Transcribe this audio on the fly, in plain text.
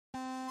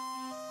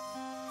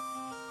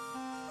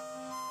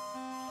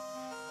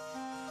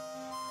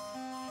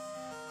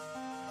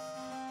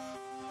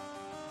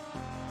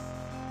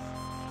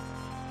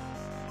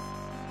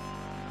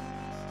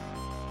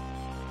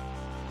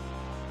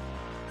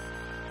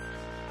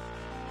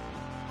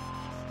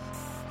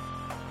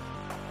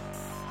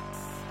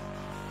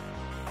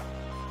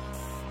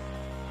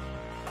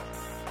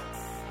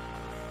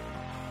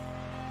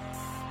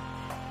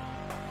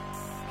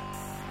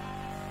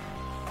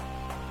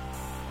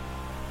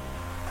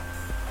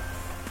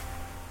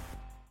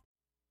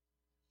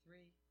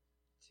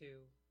2,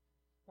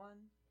 1.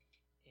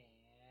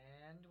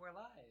 And we're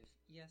live.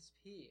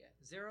 ESP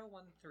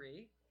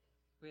 013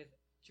 with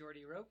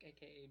Jordy Roke,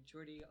 aka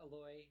Jordy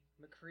Aloy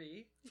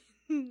McCree.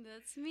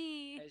 That's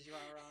me. As you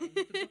are on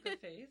the Book of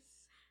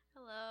Face.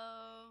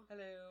 Hello.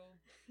 Hello.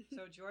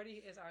 So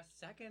Jordy is our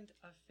second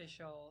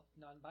official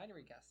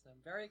non-binary guest, and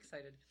I'm very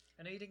excited.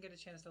 I know you didn't get a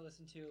chance to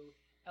listen to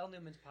Elle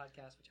Newman's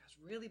podcast, which I was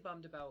really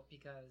bummed about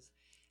because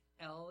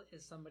Elle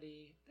is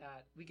somebody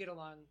that we get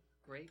along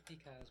great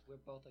because we're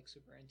both like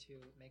super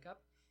into makeup,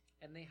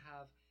 and they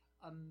have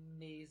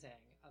amazing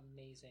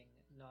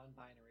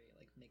non-binary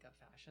like makeup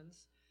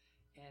fashions.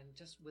 And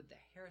just with the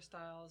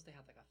hairstyles, they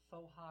have like a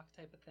faux hawk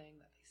type of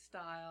thing that they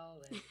style,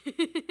 and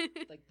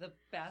like the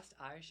best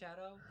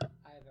eyeshadow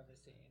I've ever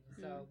seen.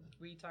 So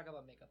we talk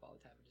about makeup all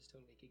the time and just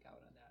totally geek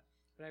out on that.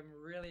 But I'm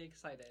really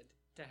excited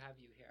to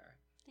have you here.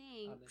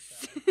 Thanks. On the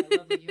show. I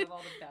love that you have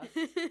all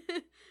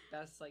the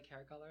best like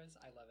hair colors.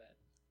 I love it.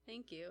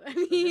 Thank you.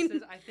 So this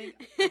is, I think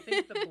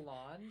the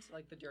blonde,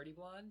 like the dirty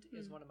blonde,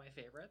 is one of my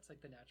favorites,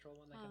 like the natural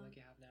one, like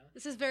you have now.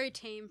 This is very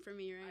tame for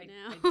me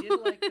now. I did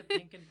like the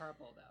pink and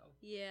purple though.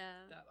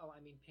 Yeah.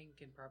 Pink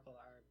and purple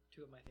are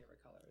two of my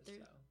favorite colors.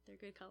 They're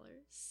good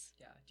colors.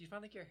 Yeah. Do you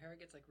find like your hair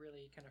gets like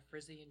really kind of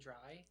frizzy and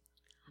dry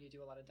when you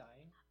do a lot of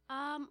dyeing?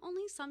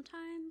 Only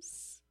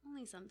sometimes,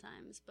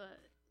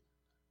 but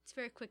it's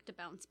very quick to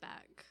bounce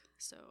back.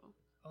 So.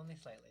 Only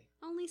slightly.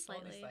 Only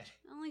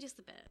just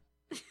a bit.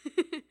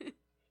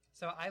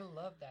 So I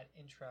love that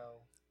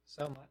intro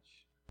so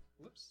much.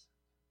 Whoops.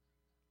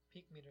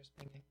 Peak meter's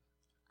pinging.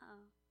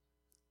 Oh.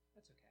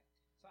 That's okay.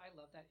 So I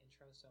love that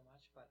intro so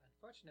much, but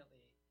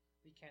unfortunately,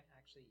 we can't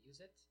actually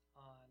use it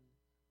on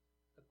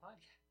the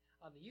podcast,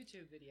 on the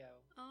YouTube video.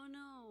 Oh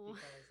no.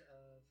 Because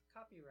of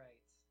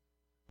copyright.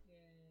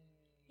 Yay.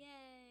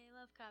 Yay,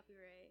 love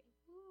copyright.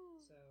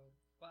 Woo.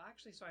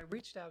 So I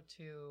reached out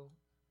to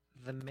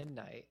The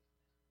Midnight,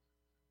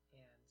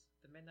 and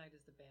The Midnight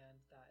is the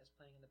band that is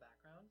playing in the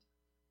background.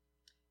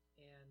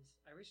 And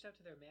I reached out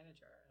to their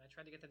manager, and I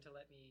tried to get them to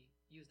let me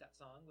use that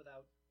song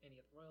without any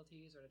of the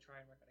royalties or to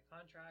try and work out a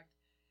contract.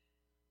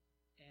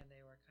 And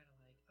they were kind of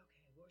like,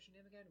 okay, what was your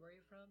name again? Where are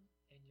you from?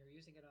 And you're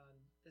using it on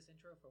this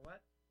intro for what?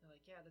 And they're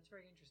like, yeah, that's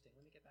very interesting.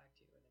 Let me get back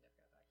to you. And they never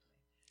got back to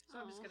me.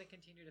 So I'm just going to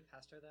continue to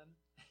pester them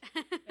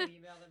and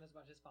email them as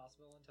much as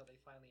possible until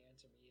they finally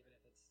answer me, even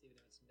if it's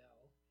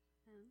no.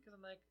 Because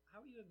I'm like,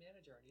 how are you a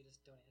manager and you just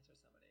don't answer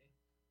somebody?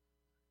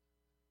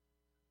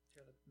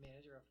 You're the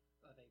manager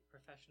of a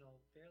professional,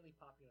 fairly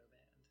popular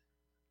band.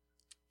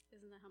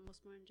 Isn't that how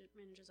most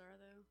managers are,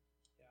 though?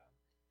 Yeah.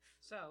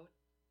 So,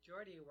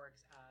 Jordy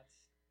works at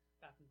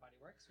Bath & Body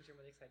Works, which I'm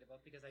really excited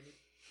about because I need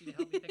you to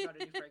help me pick out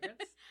a new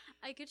fragrance.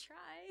 I could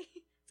try.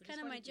 It's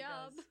kind of my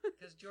job.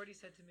 Because Jordy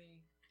said to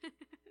me,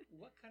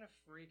 what kind of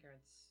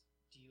fragrance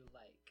do you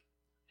like?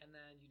 And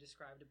then you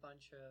described a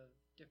bunch of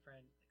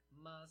different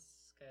musk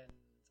and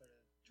sort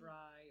of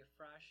dry or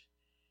fresh.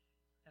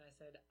 And I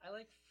said, I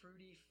like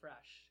fruity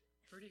fresh.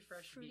 Fruity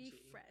fresh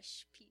peachy.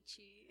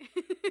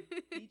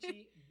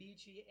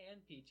 Beachy,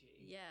 and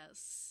peachy.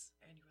 Yes.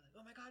 And you were like,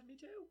 oh my god, me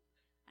too.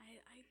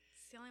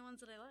 It's the only ones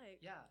that I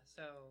like. Yeah,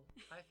 so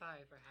high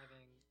five for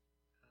having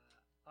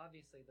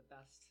obviously the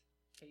best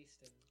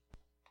taste and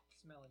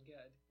smelling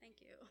good.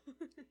 Thank you.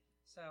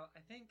 So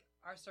I think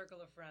our circle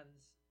of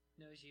friends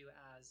knows you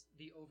as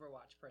the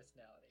Overwatch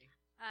personality.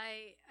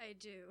 I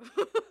do.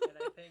 And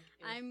I think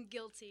I'm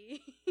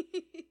guilty.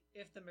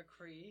 If the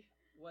McCree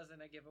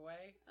wasn't a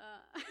giveaway.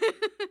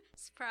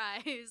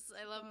 Surprise.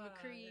 I love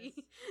McCree.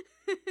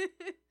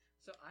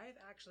 So I've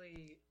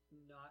actually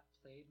not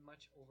played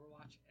much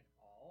Overwatch at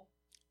all.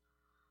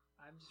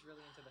 I'm just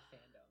really into the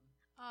fandom.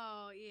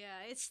 Oh,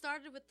 yeah. It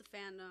started with the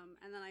fandom,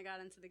 and then I got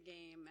into the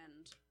game,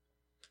 and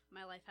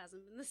my life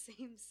hasn't been the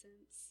same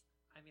since.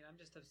 I mean, I'm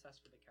just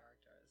obsessed with the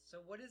characters.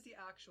 So what is the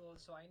actual...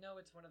 So I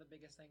know it's one of the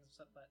biggest things,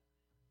 but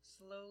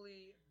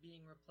slowly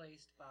being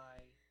replaced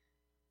by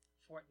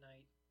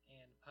Fortnite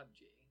and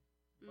PUBG,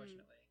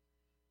 unfortunately.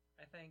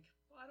 I think,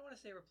 well, I don't want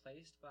to say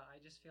replaced, but I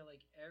just feel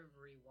like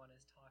everyone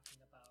is talking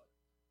about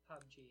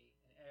PUBG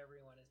and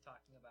everyone is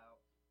talking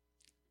about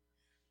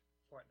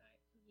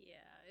Fortnite.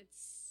 Yeah,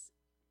 it's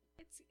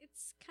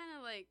kind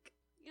of like,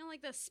 like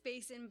the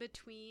space in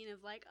between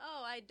of like,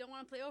 oh, I don't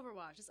want to play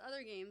Overwatch. There's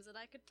other games that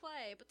I could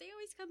play, but they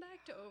always come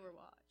back to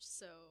Overwatch,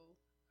 so...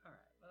 All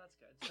right, well, that's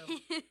good. So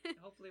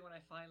hopefully when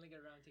I finally get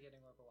around to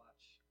getting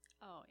Overwatch...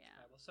 Oh,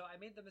 yeah. So I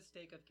made the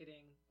mistake of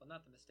getting... Well,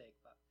 not the mistake,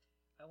 but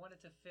I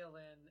wanted to fill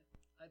in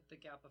the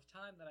gap of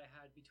time that I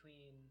had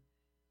between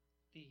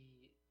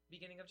the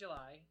beginning of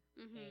July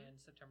and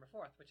September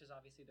 4th, which is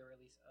obviously the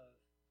release of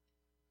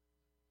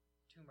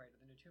Tomb Raider,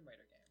 the new Tomb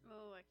Raider game.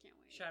 Oh, I can't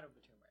wait. Shadow of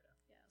the Tomb Raider.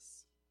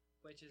 Yes.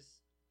 Which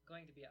is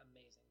going to be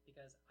amazing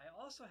because I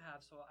also have...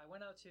 So I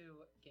went out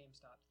to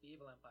GameStop, the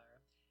Evil Empire,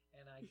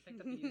 and I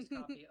picked up a used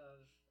copy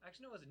of...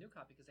 Actually, no, it was a new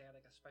copy because they had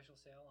like a special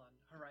sale on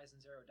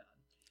Horizon Zero Dawn.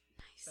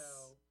 Nice.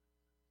 So,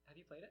 have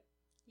you played it?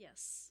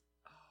 Yes.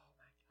 Oh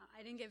my god.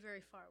 I didn't get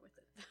very far with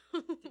it.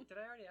 Did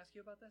I already ask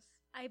you about this?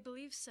 I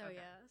believe so, Okay.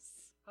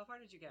 yes. How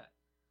far did you get?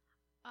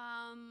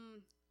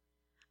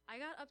 I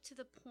got up to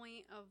the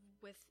point of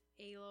with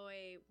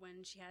Aloy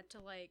when she had to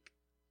like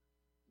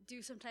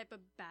do some type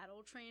of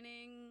battle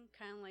training,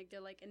 kind of like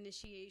their like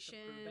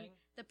initiation.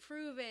 The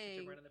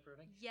proving. Right on the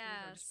proving.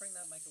 Yes. Just bring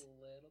that mic a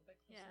little bit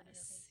closer.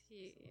 Yes.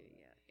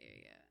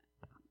 Yeah.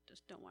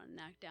 Just don't want to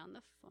knock down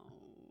the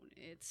phone.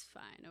 It's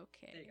fine.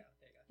 Okay.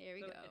 There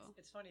you go.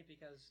 It's funny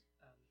because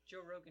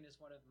Joe Rogan is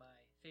one of my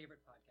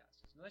favorite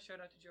podcasters. Another shout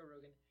out to Joe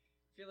Rogan.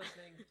 If you're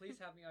listening, please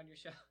have me on your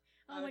show.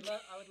 I would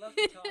love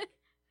to talk.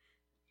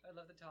 I'd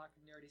love to talk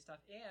nerdy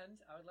stuff, and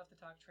I would love to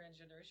talk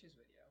transgender issues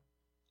with you,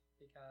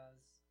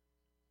 because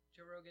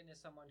Joe Rogan is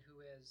someone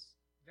who is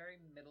very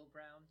middle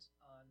ground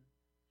on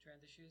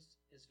trans issues,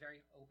 is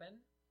very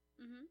open,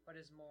 but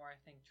is more, I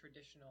think,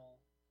 traditional,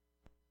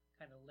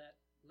 kind of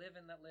live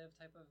and let live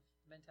type of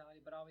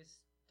mentality, but always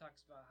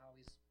talks about how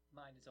his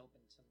mind is open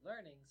to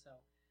learning. So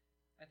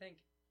I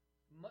think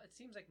it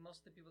seems like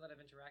most of the people that have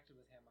interacted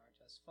with him are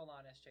just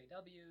full-on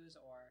SJWs,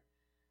 or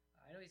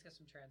I know he's got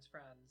some trans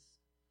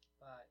friends,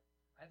 but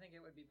I think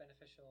it would be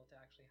beneficial to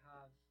actually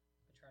have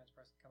a trans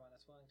person come on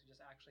that's willing to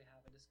just actually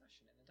have a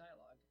discussion and a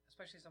dialogue,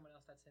 especially someone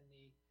else that's in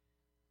the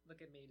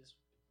look at me just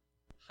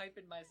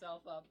hyping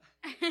myself up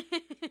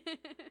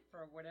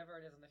for whatever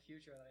it is in the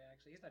future that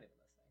he's not even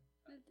listening.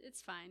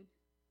 It's fine.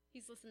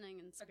 He's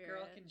listening in spirit. A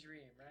girl can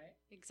dream, right?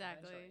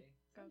 Exactly.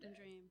 Girl can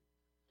dream.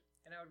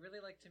 And I would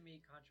really like to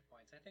meet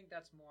ContraPoints. I think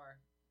that's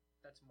more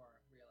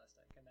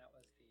realistic. And that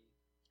was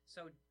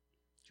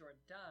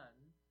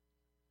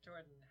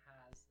Jordan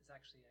is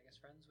actually, I guess,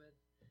 friends with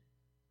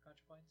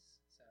ContraPoints.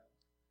 So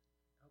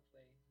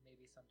hopefully,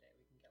 maybe someday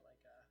we can get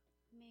like a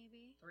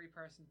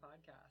 3-person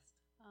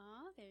podcast.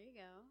 Oh, there you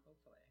go.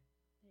 Hopefully.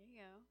 There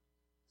you go.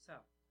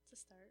 So it's a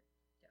start.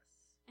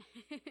 Yes.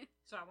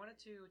 So I wanted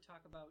to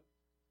talk about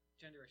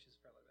gender issues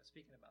for a little bit.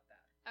 Speaking about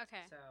that.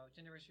 Okay. So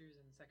gender issues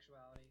and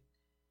sexuality.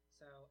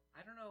 So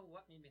I don't know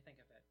what made me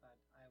think of it, but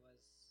I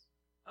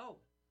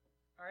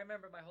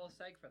remember my whole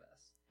seg for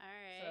this. All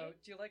right. So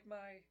do you like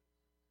my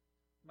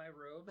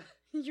robe?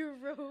 Your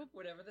robe?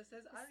 Whatever this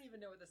is. I don't even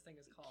know what this thing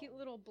is called. Cute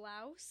little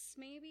blouse,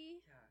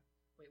 maybe? Yeah.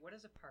 Wait, what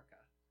is a parka?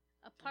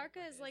 A parka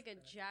is like a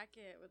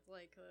jacket with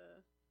like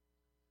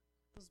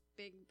those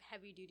big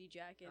heavy duty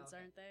jackets,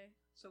 aren't they?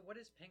 So what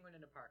is Penguin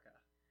in a Parka?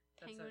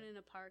 Penguin in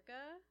a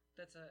Parka?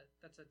 That's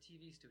a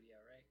TV studio,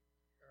 right?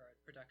 Or a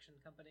production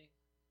company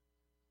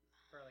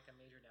for like a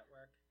major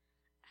network.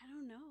 I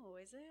don't know.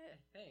 Is it? I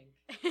think.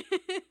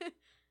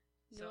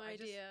 No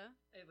idea.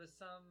 It was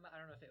I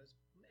don't know if it was.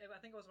 I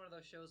think it was one of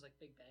those shows like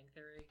Big Bang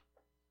Theory.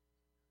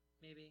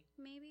 Maybe.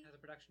 Maybe. It has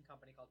a production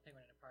company called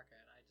Penguin in a Parka,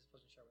 and I just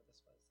wasn't sure what this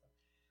was. So.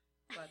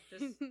 But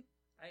this,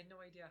 I had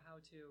no idea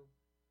how to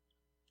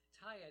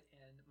tie it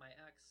in. My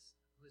ex,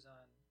 who's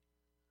on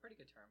pretty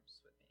good terms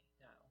with me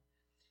now,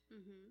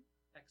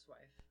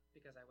 ex-wife,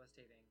 because I was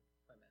dating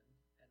women,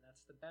 and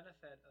that's the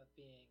benefit of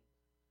being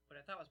what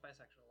I thought was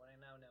bisexual, what I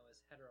now know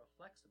is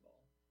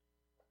hetero-flexible,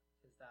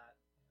 is that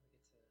we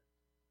get to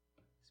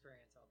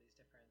experience all these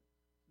different.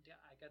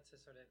 I got to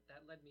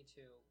that led me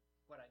to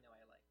what I know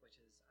I like,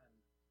 which is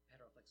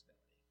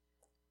hetero-flexibility,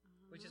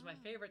 which is my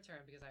favorite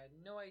term because I had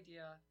no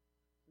idea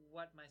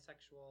what my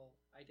sexual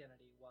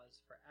identity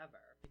was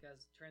forever,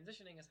 because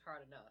transitioning is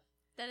hard enough.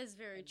 That is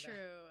very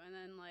true. And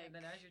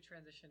then as you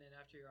transition and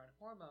after you're on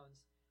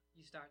hormones,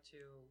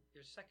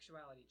 your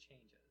sexuality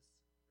changes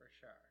for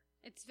sure.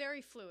 It's very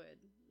fluid.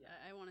 Yeah.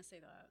 I want to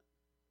say that.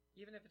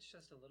 Even if it's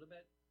just a little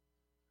bit,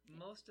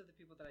 most of the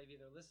people that I've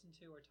either listened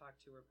to or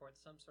talked to report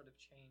some sort of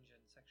change in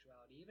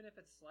sexuality. Even if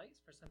it's slight,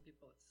 for some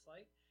people it's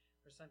slight,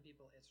 for some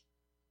people it's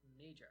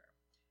major.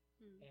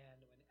 And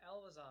when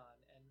Elle was on,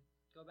 and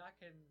go back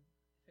and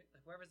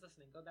whoever's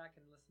listening, go back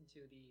and listen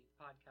to the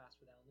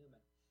podcast with Elle Newman.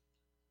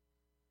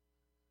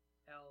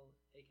 Elle,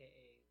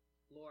 a.k.a.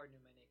 Laura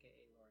Newman,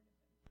 a.k.a. Laura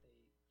Newman.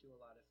 They do a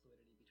lot of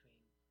fluidity between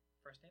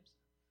first names.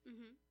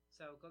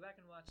 So go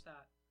back and watch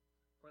that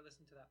or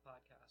listen to that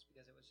podcast,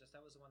 because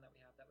that was the one that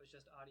we have that was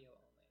just audio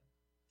only.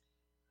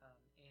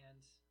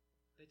 And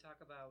they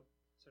talk about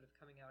sort of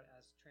coming out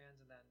as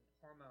trans and then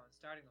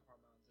starting the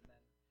hormones. And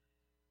then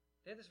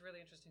they had this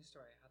really interesting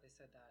story, how they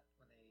said that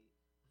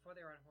before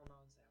they were on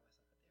hormones, they always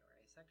thought that they were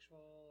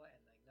asexual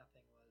and like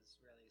nothing was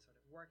really sort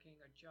of working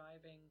or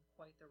jiving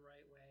quite the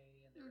right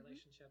way in their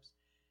relationships.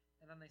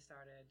 And then they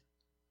started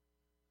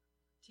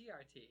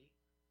TRT.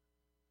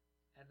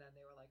 And then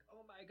they were like,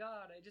 oh my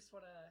God, I just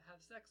want to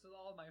have sex with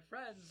all my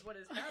friends. What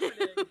is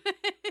happening?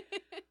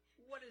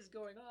 What is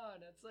going on?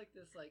 It's like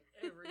this like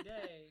every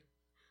day.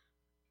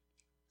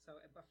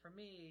 So, but for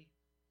me,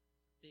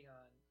 being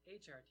on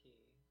HRT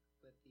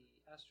with the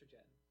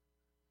estrogen,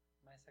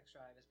 my sex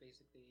drive has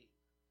basically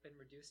been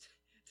reduced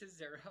to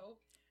 0.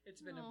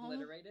 It's been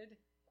obliterated,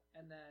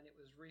 and then it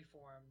was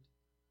reformed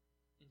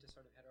into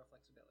sort of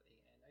heteroflexibility.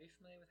 And are you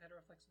familiar with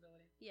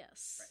heteroflexibility?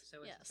 Yes. Right.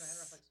 So, so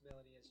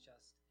heteroflexibility is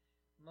just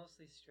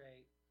mostly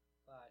straight,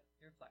 but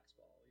you're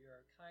flexible.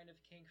 You're kind of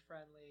kink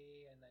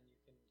friendly, and then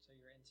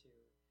you're into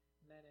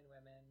men and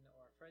women,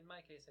 or in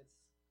my case,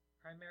 it's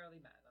primarily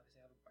men.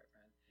 Obviously, I have a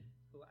boyfriend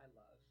who I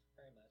love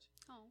very much.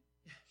 Oh.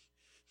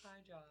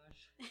 Hi,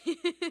 Josh.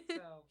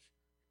 So,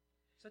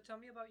 So tell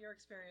me about your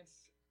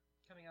experience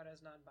coming out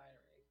as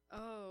non-binary.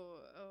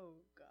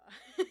 Oh god.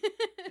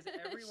 Because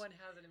everyone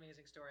has an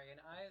amazing story, and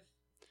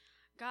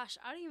Gosh,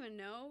 I don't even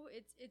know.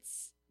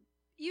 It's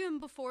even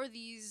before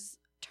these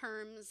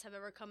terms have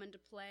ever come into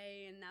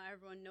play and now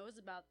everyone knows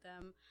about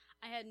them,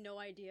 I had no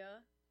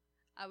idea.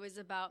 I was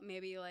about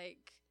maybe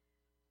like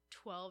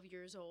 12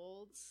 years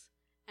old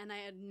and I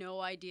had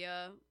no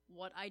idea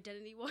what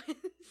identity was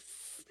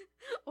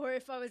or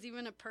if I was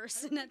even a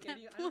person at that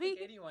point. I don't think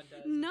anyone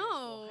does.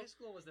 No. High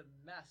school was a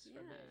mess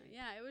for me.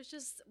 Yeah, it was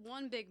just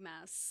one big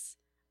mess.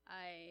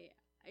 I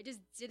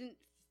just didn't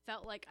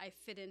felt like I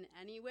fit in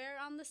anywhere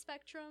on the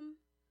spectrum.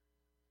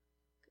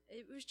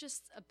 It was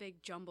just a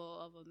big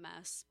jumble of a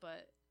mess,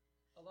 but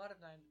a lot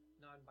of a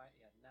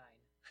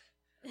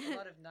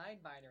lot of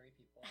non-binary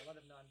people that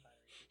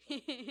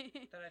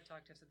I've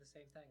talked to said the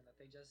same thing, that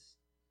they just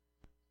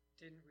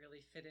didn't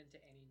really fit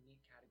into any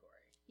neat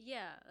category.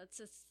 Yeah, that's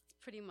just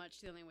pretty much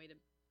the only way to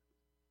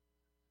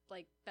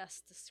like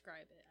best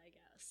describe it, I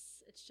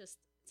guess. It's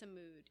a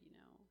mood, you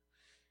know.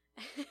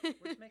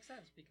 Which makes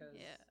sense because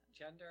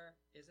gender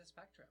is a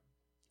spectrum.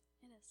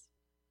 It is.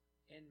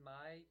 In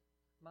my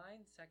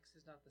mind, sex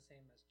is not the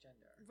same as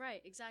gender.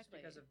 Right,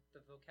 exactly. Just because of the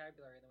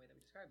vocabulary and the way that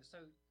we describe it.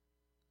 So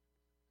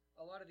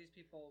a lot of these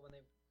people, when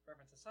they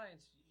reference the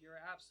science,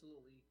 you're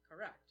absolutely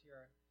correct.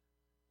 You're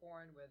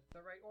born with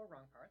the right or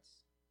wrong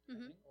parts.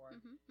 Or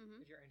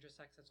if you're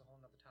intersex, that's a whole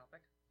other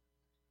topic.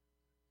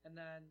 But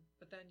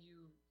then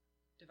you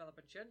develop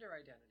a gender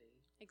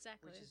identity.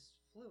 Exactly. Which is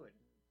fluid.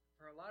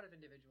 For a lot of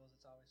individuals,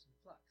 it's always in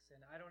flux.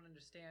 And I don't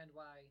understand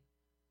why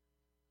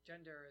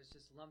gender is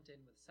just lumped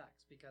in with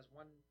sex, because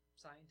one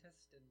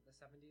scientist in the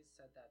 70s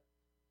said that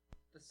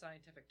the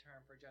scientific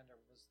term for gender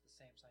was the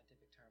same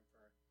scientific term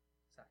for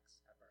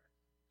sex at birth.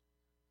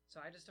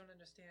 So I just don't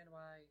understand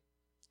why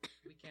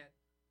we can't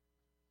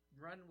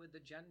run with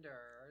the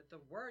gender,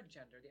 the word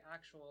gender, the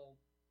actual,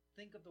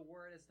 think of the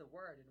word as the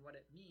word and what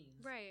it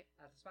means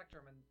as a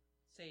spectrum, and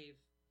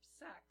save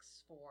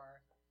sex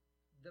for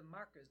the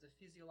markers, the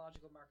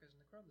physiological markers in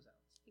the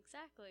chromosomes.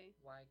 Exactly.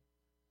 Why?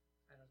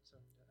 I don't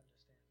understand.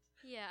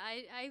 Yeah,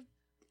 I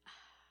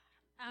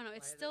don't know.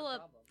 It's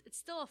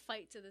still a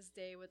fight to this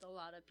day with a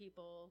lot of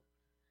people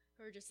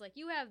who are just like,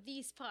 you have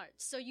these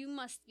parts, so you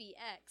must be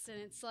X, and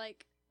it's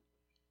like,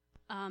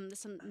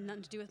 this has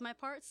nothing to do with my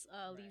parts.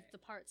 Leave the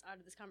parts out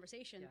of this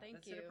conversation.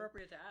 Thank you. That's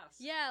inappropriate to ask.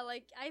 Yeah,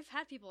 like I've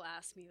had people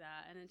ask me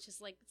that, and it's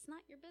just like, it's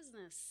not your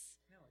business.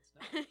 No, it's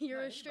not.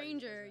 You're a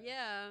stranger.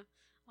 Yeah.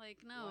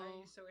 Like, no. Why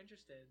are you so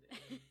interested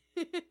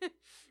in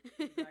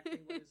exactly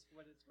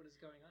what is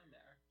going on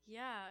there?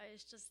 Yeah,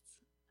 it's just,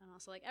 I don't know.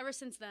 So like ever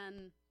since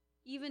then,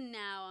 even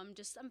now,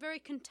 I'm very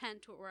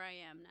content with where I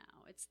am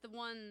now. It's the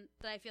one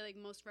that I feel like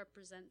most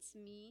represents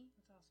me.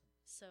 That's awesome.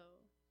 So,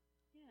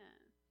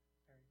 yeah.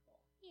 Very cool.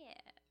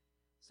 Yeah.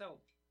 So,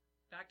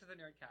 back to the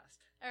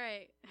Nerdcast. All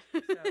right. So,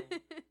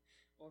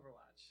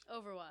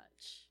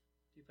 Overwatch.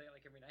 Do you play it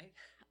like every night?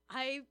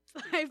 I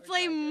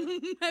play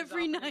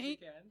every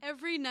night.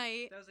 Every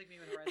night. That was like me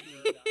with Horizon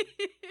Zero Dawn.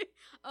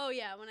 Oh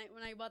yeah, when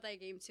I bought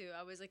that game too,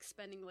 I was like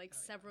spending like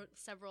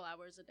several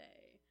hours a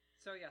day.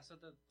 So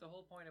the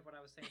whole point of what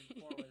I was saying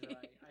before was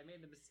that I made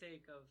the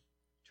mistake of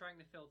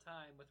trying to fill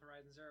time with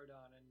Horizon Zero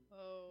Dawn, and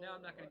now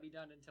I'm not going to be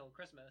done until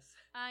Christmas.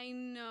 I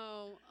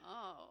know.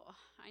 Oh,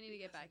 I need to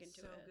get back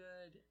into it. So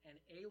good,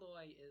 and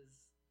Aloy is.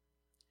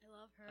 I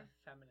love her. A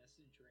feminist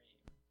dream.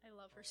 I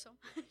love her so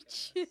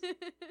much.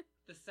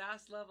 The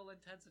sass level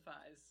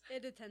intensifies.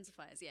 It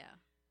intensifies, yeah.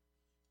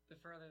 The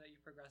further that you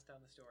progress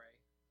down the story.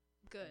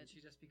 Good. And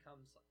she just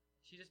becomes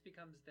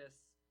this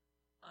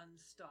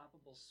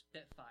unstoppable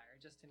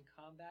spitfire, just in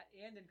combat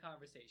and in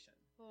conversation.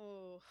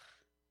 Oh,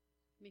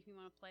 make me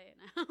want to play it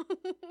now.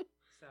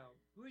 So,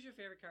 who is your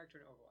favorite character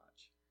in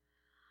Overwatch?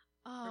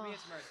 Oh. For me,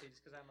 it's Mercy,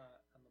 just because I'm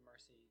a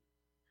Mercy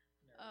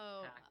nerd,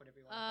 hack, whatever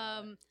you want to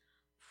call it.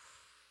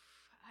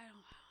 I don't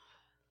know.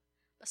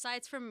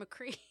 Aside from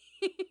McCree.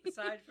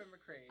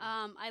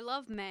 I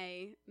love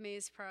May.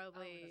 May's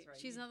probably... Right.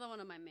 She's another one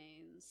of my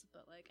mains,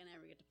 but like I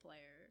never get to play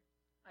her.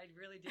 I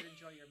really did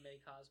enjoy your May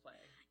cosplay.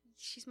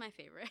 She's my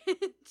favorite.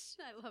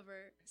 I love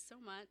her so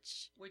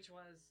much.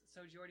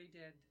 So Jordy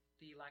did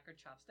the lacquered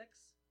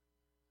chopsticks.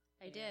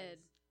 I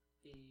did.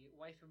 The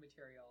waifu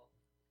material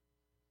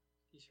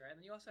t-shirt. And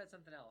then you also had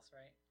something else,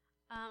 right?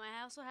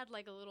 I also had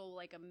like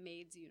a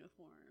maid's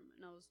uniform,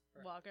 and I was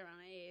walking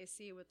around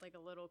AAC with like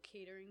a little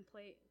catering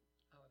plate.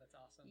 Oh, that's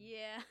awesome.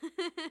 Yeah.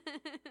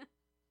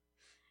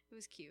 It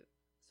was cute.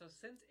 So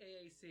since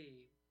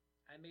AAC,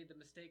 I made the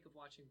mistake of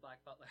watching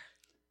Black Butler.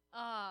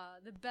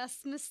 The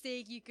best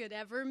mistake you could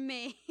ever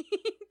make.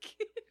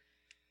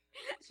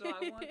 So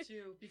I want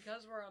to,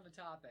 because we're on the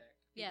topic,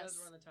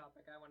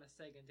 I want to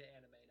seg into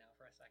anime now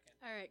for a second.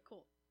 All right,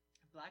 cool.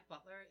 Black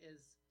Butler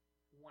has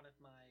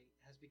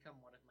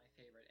become one of my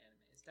favorite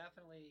animes.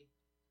 Definitely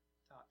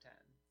top 10.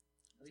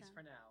 At least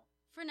for now.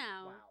 For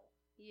now. Wow.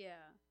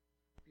 Yeah.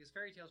 Because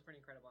Fairy Tail is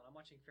pretty incredible, and I'm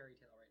watching Fairy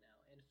Tail right now.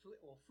 And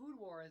Food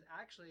Wars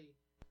actually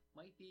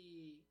might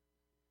be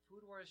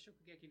Food Wars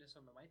Shokugeki no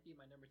Soma might be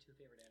my number 2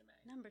 favorite anime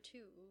Number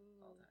 2.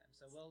 of all time.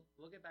 So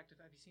we'll get back to.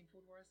 Have you seen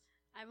Food Wars?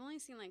 I've only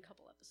seen like a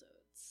couple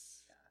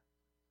episodes.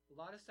 Yeah, a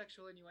lot of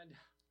sexual innuendo.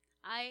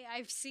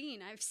 I've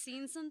seen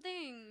some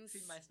things.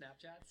 Seen my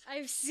Snapchats?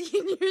 I've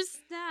seen your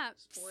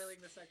snaps. Spoiling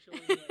the sexual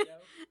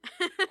innuendo.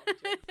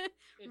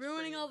 It's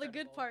Ruining pretty all the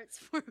good incredible. parts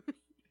for me.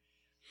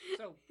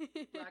 So,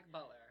 Black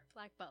Butler.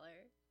 Black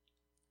Butler.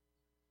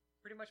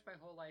 Pretty much my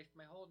whole life,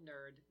 my whole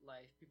nerd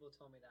life, people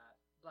told me that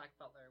Black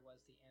Butler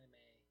was the anime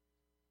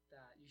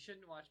that you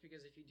shouldn't watch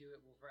because if you do,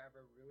 it will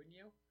forever ruin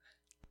you.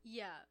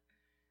 Yeah.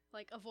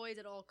 Like, avoid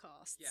at all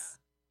costs. Yeah.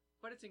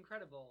 But it's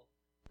incredible,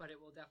 but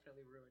it will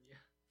definitely ruin you.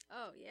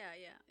 Oh, yeah.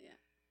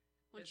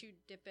 Once you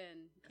dip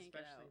in, you can't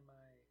get out. Especially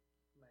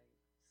my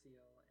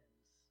seal and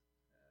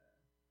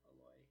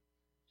Aloy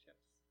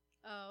ships.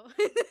 Oh.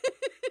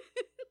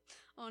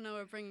 Oh no,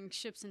 we're bringing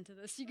ships into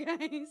this, you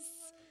guys.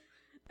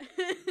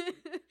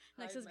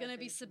 Next is gonna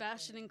be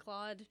Sebastian and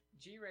Claude.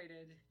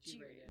 G-rated.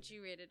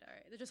 G-rated,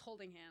 alright. They're just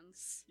holding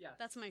hands. Yeah.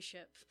 That's my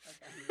ship.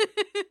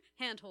 Okay.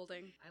 Hand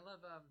holding. I love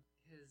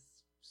his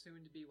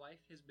soon-to-be wife,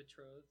 his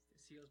betrothed,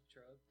 Seal's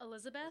betrothed.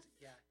 Elizabeth?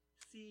 Yeah.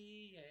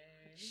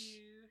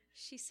 See-you.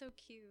 She's so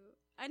cute.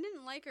 I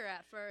didn't like her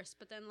at first,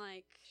 but then,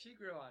 like... She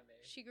grew on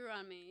me. She grew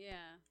on me,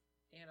 yeah.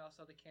 And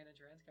also the Canon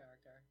Trans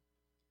character.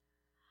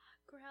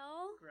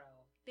 Grell?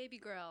 Grell. Baby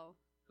Grell.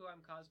 Who I'm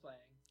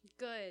cosplaying.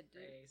 Good. For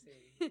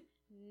AAC.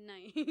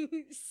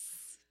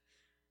 Nice.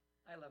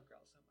 I love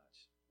Grell so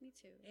much. Me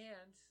too.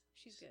 And...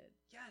 She's good.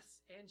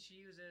 Yes, and she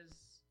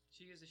uses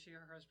she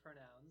or hers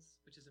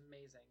pronouns, which is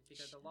amazing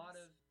because a lot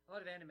of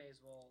animes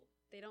will...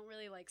 They don't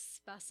really, like,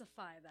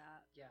 specify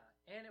that. Yeah,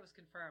 and it was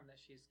confirmed that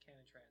she's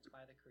canon trans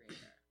by the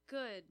creator.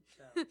 Good.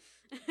 So,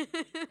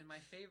 and my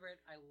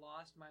favorite, I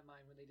lost my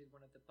mind when they did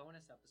one of the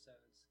bonus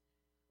episodes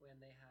when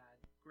they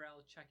had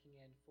Grell checking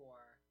in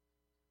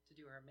to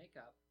do her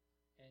makeup,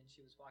 and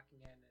she was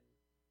walking in, and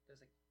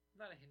there's like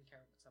not a hidden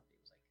camera, but somebody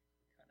was like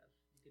kind of,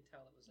 you could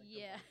tell it was like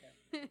yeah.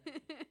 the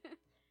camera.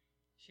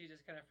 She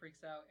just kind of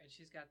freaks out, and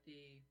she's got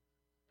the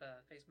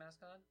face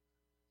mask on.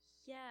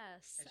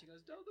 Yes. And she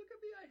goes, "Don't look at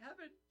me.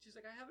 She's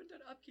like, I haven't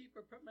done upkeep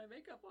or put my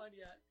makeup on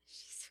yet."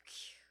 She's so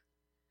cute.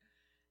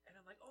 And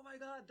I'm like, oh my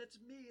god,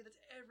 that's me. That's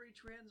every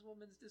trans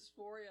woman's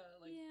dysphoria,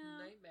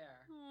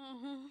 nightmare.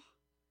 Aww.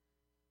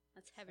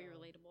 That's heavy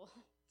relatable.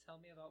 Tell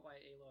me about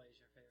why Aloy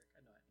is your favorite.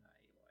 No, not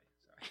Aloy.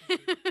 Sorry.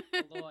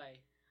 Aloy.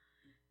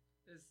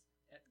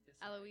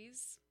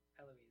 Eloise?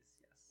 Eloise,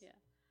 yes. Yeah.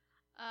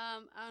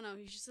 I don't know.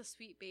 He's just a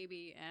sweet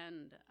baby,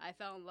 and I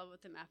fell in love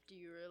with him after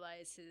you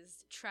realize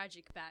his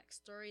tragic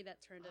backstory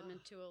that turned him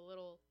into a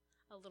little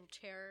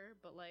terror.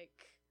 But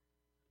like,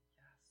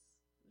 yes,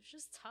 it was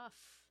just tough.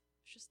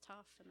 It's just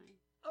tough, and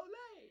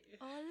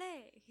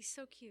Olay. He's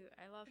so cute.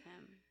 I love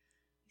him.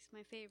 He's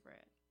my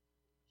favorite.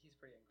 He's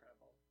pretty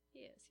incredible.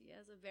 He is. He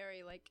has a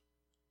very like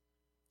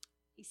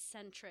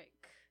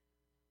eccentric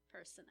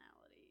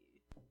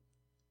personality.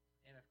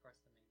 And of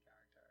course, the main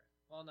character.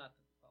 Well,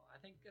 I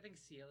think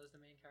Seal is the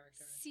main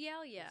character.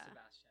 Seal, yeah.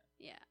 Sebastian.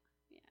 Yeah.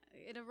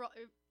 The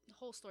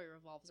whole story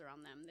revolves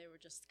around them. They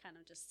were just kind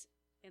of just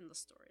in the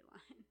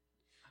storyline.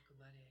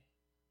 Akumare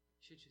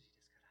Shichuji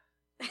desu kara.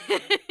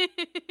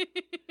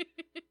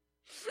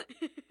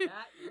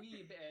 That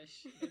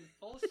weeb-ish in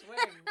full swing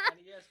on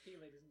ESP,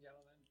 ladies and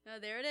gentlemen. Oh,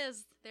 there it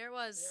is. There it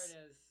was.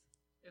 There it is.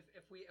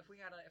 If we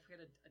had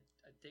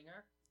a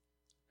dinger,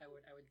 I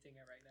would ding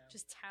it right now.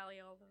 Just tally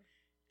all the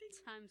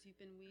times you've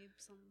been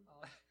weebs on.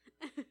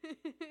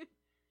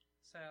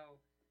 So,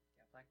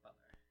 yeah, Black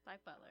Butler. Black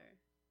Butler.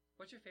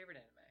 What's your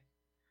favorite anime?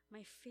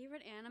 My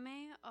favorite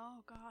anime?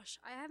 Oh gosh,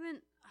 I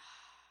haven't.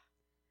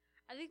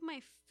 I think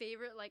my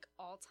favorite like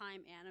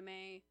all-time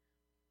anime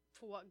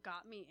for what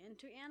got me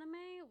into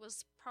anime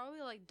was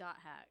probably like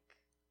Dot Hack.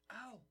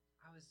 Oh,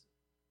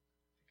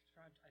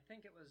 I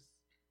think it was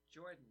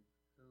Jordan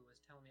who was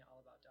telling me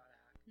all about Dot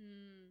Hack.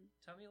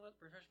 Tell me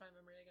refresh my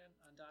memory again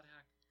on Dot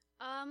Hack.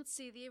 Let's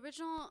see. The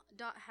original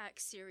Dot Hack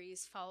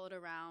series followed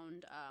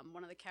around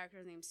one of the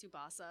characters named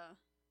Tsubasa.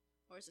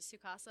 Or is it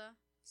Tsukasa?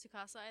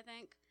 Tsukasa, I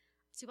think.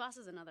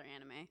 Tsubasa's another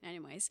anime.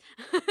 Anyways.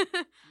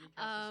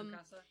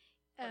 Tsukasa?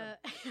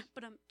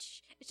 But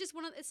it's just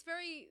it's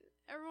very,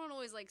 everyone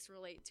always likes to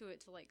relate to it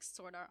to like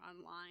Sword Art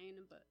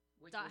Online, but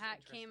Dot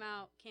Hack came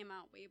out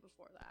way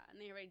before that.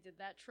 And they already did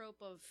that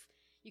trope of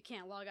you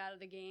can't log out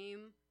of the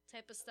game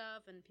type of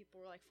stuff, and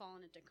people were like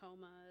falling into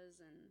comas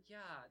and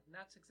and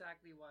that's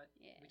exactly what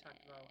we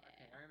talked about.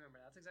 Okay, I remember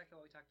that's exactly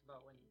what we talked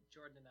about when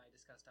Jordan and I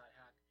discussed Dot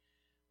Hack.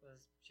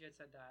 Was she had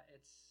said that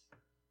it's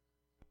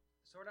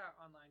Sword Art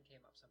Online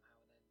came up somehow,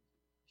 and then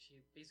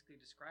she basically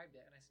described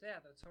it, and I said, "Yeah,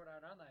 that's Sword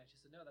Art Online."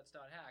 She said, "No, that's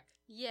Dot Hack."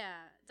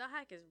 Yeah, Dot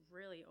Hack is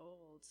really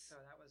old. So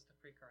that was the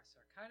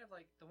precursor. Kind of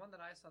like the one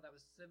that I saw that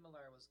was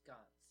similar was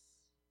Gantz.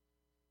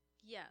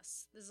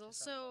 Yes, there's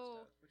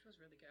also which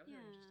was really good. It was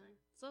really interesting.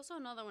 There's also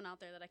another one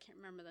out there that I can't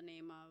remember the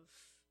name of,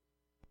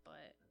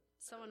 but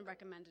someone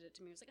recommended it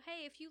to me. It was like,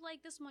 "Hey, if you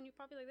like this one, you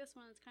probably like this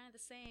one. It's kind of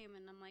the same."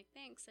 And I'm like,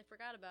 "Thanks, I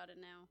forgot about it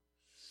now."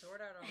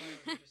 Sword Art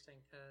Online was interesting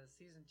because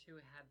season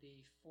 2 had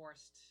the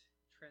forced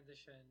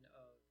transition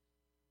of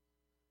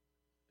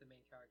the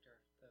main character.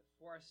 He was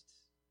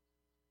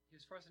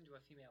forced into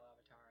a female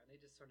avatar, and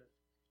they just sort of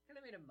kind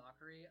of made a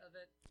mockery of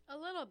it. A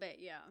little bit,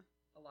 yeah.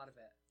 A lot of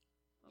it.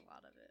 A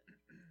lot of it.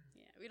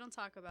 Yeah, we don't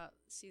talk about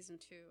season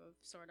 2 of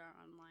Sword Art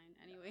Online,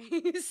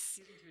 anyways.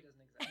 Season 2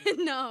 doesn't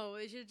exist. No,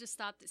 it should have just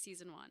stopped at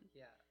season 1.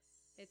 Yes.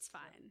 It's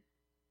fine.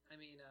 I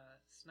mean, the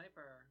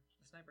sniper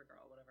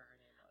girl, whatever her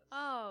name was.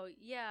 Oh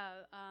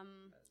yeah,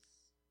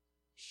 was-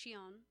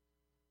 Shion.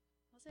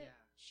 Was it? Yeah.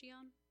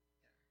 Shion?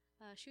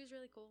 She was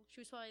really cool. She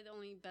was probably the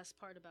only best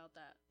part about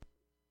that.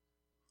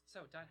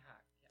 So, Dot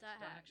Hack. Yes. Dot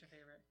Hack. Hack's your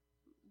favorite?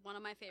 One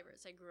of my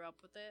favorites. I grew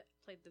up with it.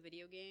 Played the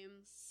video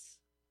games.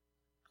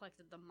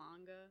 Collected the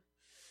manga.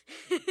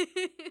 Oh,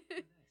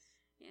 nice.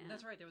 Yeah. And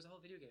that's right. There was a whole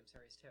video game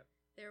series too.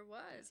 There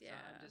was, yeah.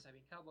 So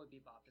Cowboy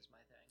Bebop is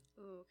my thing.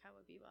 Ooh,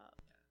 Cowboy Bebop.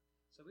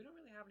 So we don't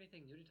really have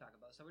anything new to talk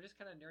about. So we're just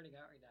kind of nerding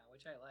out right now,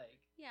 which I like.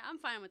 Yeah,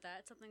 I'm fine with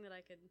that. It's something that I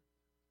could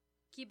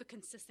keep a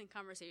consistent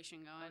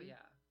conversation going. Oh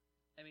yeah.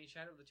 I mean,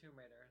 Shadow of the Tomb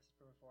Raider,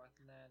 September 4th,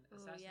 and then Ooh,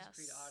 Assassin's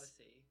Creed yes.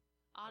 Odyssey,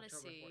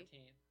 October Odyssey.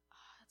 14th.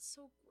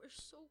 We're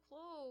so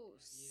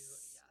close.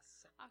 Yes.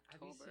 October.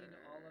 Have you seen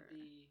all of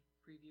the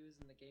previews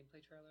and the gameplay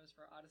trailers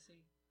for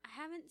Odyssey? I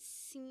haven't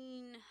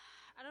seen.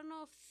 I don't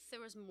know if there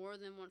was more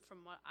than one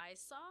from what I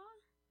saw,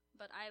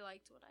 but I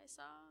liked what I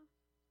saw,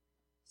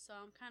 so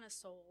I'm kind of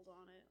sold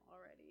on it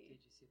already.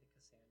 Did you see the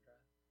Cassandra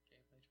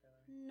gameplay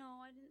trailer?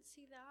 No, I didn't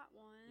see that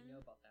one. You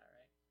know about that,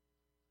 right?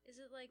 Is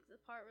it like the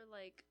part where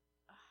like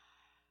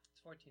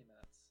It's 14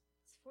 minutes.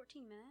 it's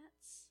 14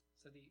 minutes?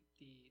 So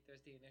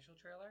there's the initial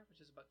trailer,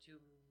 which is about 2.5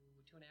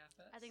 minutes.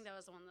 I think that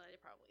was the one that I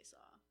probably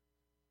saw.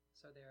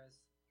 So there's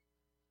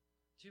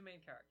two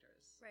main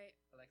characters, Right.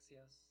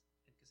 Alexios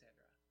and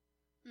Cassandra,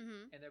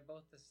 Mm-hmm. and they're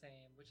both the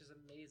same, which is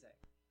amazing.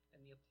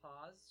 And the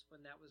applause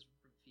when that was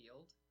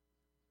revealed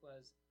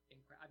was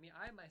incredible. I mean,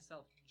 I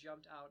myself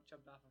jumped off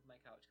of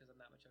my couch because I'm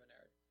that much of a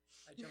nerd.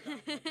 I jumped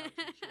off of my couch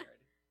and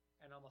cheered,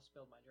 and almost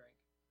spilled my drink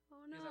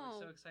Oh because I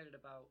was so no. excited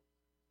about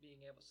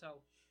being able.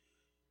 So,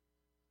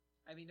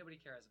 I mean, nobody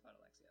cares about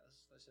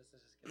Alexios. Let's just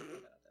get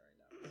that out there right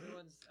now.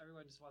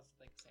 Everyone just wants to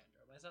play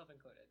Cassandra, myself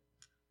included.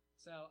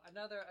 So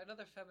another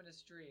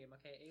feminist dream.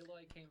 Okay,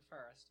 Aloy came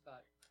first,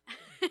 but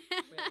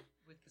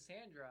with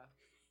Cassandra.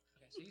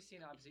 Okay, so you've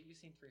seen 300,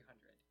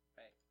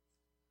 right?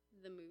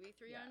 The movie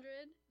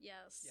 300?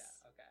 Yes. Yeah.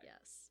 Okay.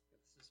 Yes. This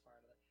is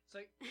Sparta.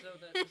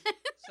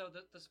 So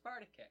the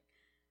Sparta kick,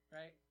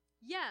 right?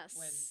 Yes.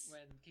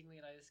 When King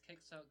Leonidas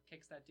kicks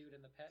that dude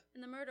in the pit. in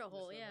the murder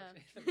hole, the yeah.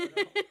 murder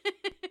hole.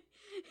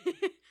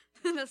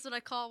 That's what I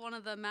call one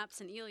of the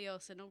maps in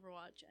Ilios in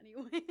Overwatch,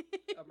 anyway.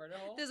 A murder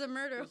hole. There's a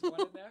murder There's hole.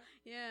 one in there.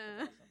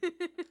 Yeah.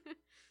 That's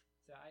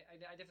So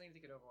I definitely need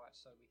to get Overwatch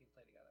so we can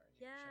play together. And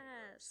you can show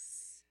me yours.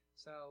 Yes.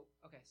 So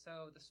okay,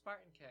 so the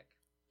Spartan kick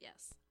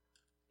Yes.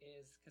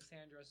 is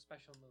Cassandra's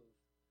special move.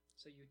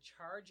 So you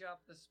charge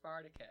up the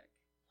Sparta kick,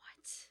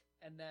 What?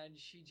 and then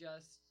she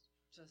just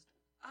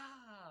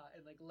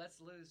and like lets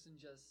loose and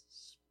just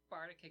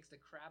Sparta kicks the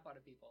crap out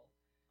of people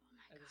Oh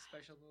my as a god.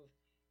 special move.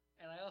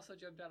 And I also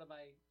jumped out of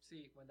my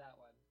seat when that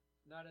one.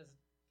 Not as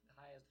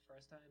high as the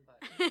first time, but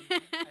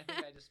I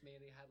think I just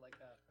mainly had like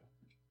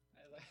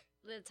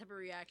The type of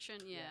reaction?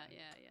 Yeah.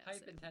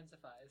 hype So-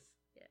 intensifies.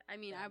 yeah. I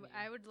mean, that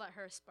I meme. would let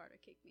her Sparta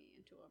kick me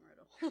into a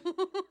murder hole.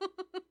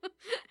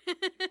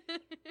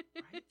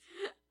 Right?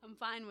 I'm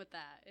fine with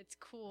that. It's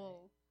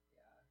cool.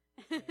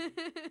 Yeah.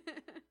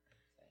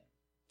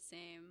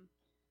 Same.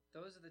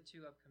 Those are the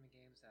two upcoming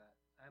games that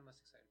I'm most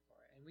excited for.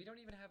 And we don't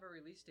even have a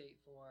release date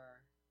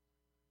for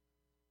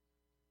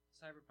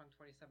Cyberpunk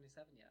 2077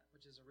 yet,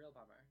 which is a real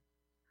bummer.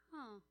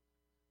 Huh.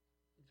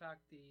 In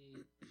fact,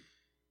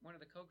 one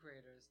of the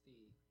co-creators,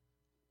 the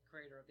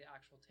creator of the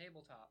actual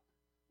tabletop,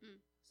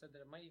 said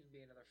that it might even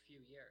be another few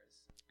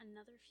years.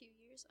 Another few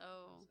years? I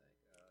Oh. was like,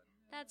 oh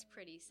no, That's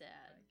pretty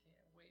sad. I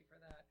can't wait for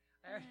that.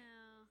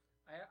 Yeah.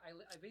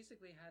 I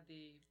basically had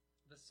the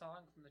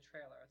song from the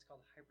trailer. It's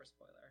called Hyper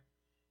Spoiler.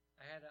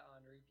 I had it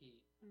on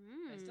repeat.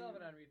 I still have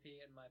it on repeat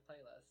in my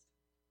playlist,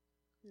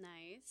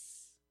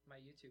 Nice. my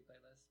YouTube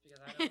playlist, because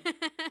I don't.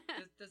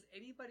 does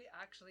anybody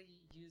actually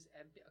use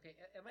MP? Okay,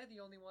 am I the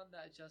only one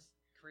that just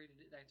creates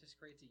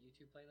a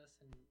YouTube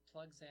playlist and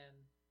plugs in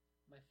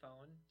my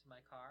phone to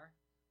my car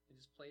and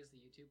just plays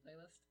the YouTube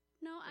playlist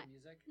No, for I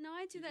music?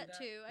 do You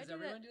that too. Does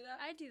everyone do that?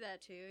 I do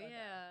that too. Okay.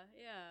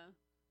 Yeah.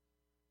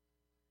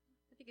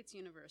 I think it's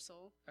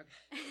universal. Okay.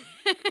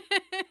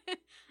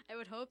 I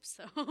would hope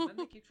so. And then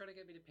they keep trying to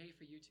get me to pay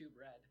for YouTube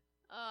Red.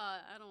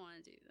 I don't want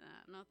to do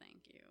that. No,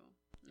 thank you.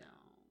 Yeah.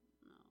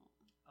 No.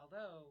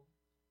 Although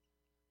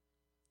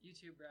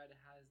YouTube Red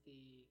has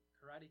the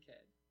Karate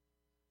Kid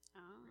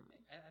Oh.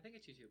 remake. I think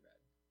it's YouTube Red.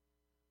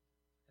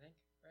 I think,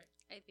 right?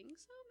 I think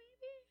so,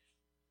 maybe.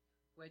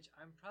 Which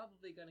I'm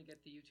probably gonna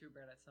get the YouTube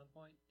Red at some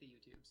point. The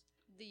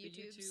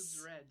YouTube's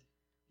Red.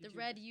 The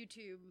red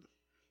YouTube.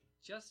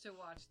 Just to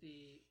watch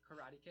the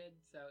Karate Kid.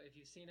 So if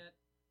you've seen it,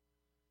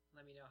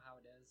 let me know how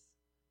it is.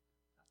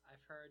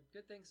 I've heard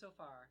good things so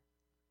far.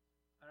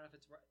 I don't know if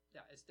it's worth.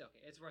 Yeah, it's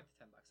okay. It's worth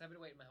the $10. I've been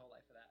waiting my whole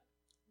life for that.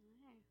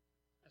 Okay.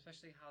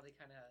 especially how they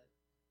kind of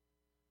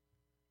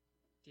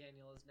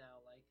Daniel is now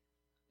like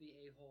the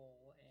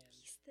a-hole, and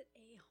He's the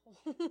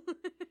a-hole.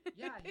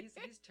 yeah,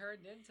 he's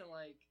turned into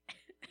like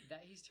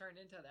that. He's turned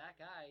into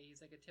that guy. He's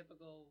like a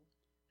typical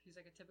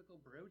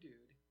bro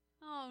dude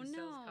Oh who no.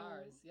 sells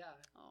cars. Yeah,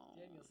 Oh.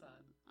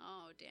 Daniel-san.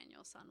 Oh,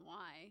 Daniel-san,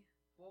 why?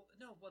 Well,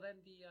 no. Well, then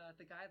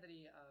the guy that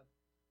he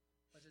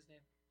what's his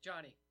name?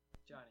 Johnny.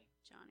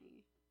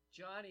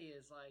 Johnny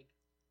is like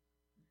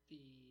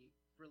the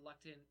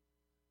reluctant,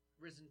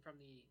 risen from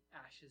the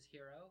ashes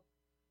hero.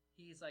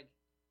 He's like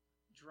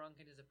drunk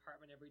in his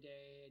apartment every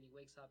day, and he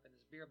wakes up and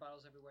there's beer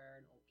bottles everywhere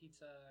and old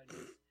pizza, and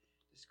he's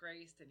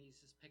disgraced, and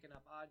he's just picking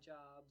up odd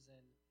jobs.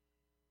 And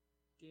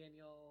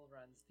Daniel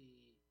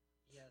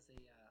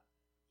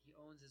he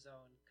owns his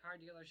own car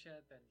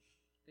dealership, and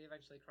they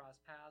eventually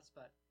cross paths.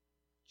 But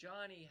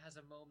Johnny has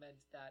a moment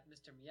that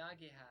Mr.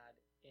 Miyagi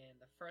had in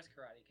the first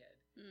Karate Kid,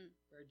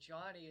 where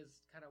Johnny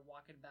is kind of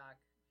walking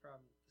back from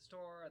the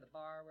store or the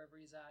bar, wherever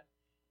he's at,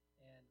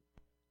 and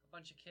a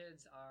bunch of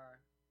kids are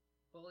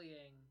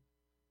bullying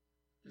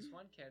this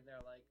one kid.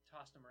 They're like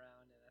tossing him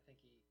around, and I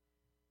think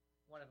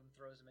one of them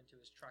throws him into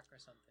his truck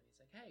or something. He's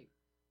like, "Hey."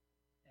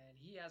 And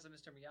he has a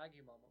Mr. Miyagi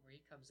moment where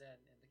he comes in,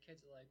 and the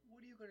kids are like,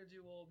 "What are you going to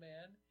do, old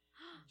man?"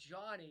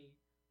 Johnny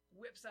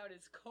whips out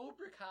his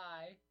Cobra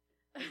Kai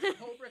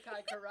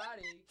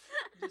karate,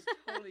 and just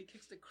totally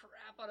kicks the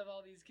crap out of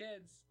all these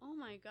kids. Oh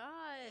my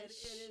gosh.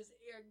 And it is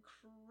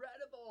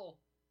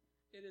incredible.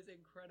 It is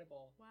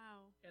incredible.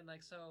 Wow. And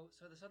like, so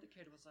this other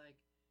kid was like,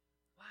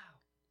 "Wow,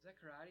 is that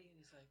karate?" And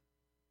he's like,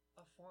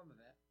 "A form of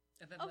it."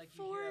 And then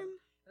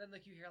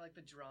you hear like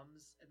the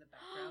drums in the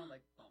background,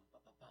 like bum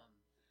bum bum bum.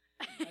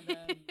 And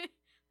then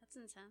that's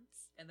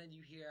intense. And then you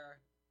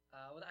hear,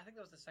 well, I think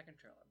that was the second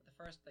trailer, but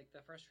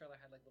the first trailer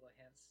had like little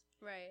hints.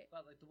 Right.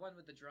 But like the one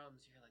with the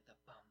drums, you hear like the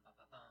bum bum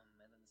bum bum,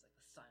 and then there's like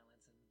the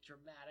silence and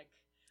dramatic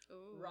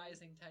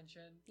rising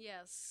tension.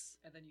 Yes.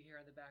 And then you hear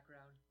in the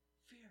background,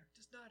 "Fear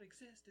does not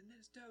exist in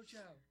this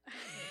dojo."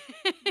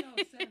 No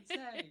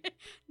sensei.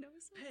 No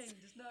sensei. Pain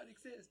does not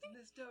exist in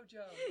this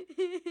dojo.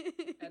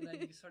 And then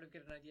you sort of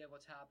get an idea of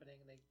what's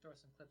happening, and they throw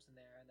some clips in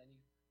there, and then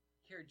you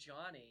hear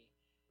Johnny.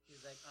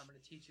 He's like, "I'm going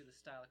to teach you the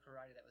style of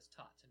karate that was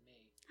taught to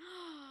me."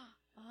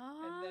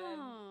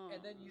 Oh.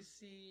 And then you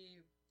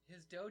see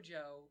his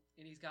dojo,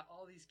 and he's got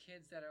all these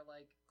kids that are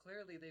like,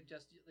 clearly they've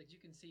just, like, you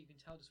can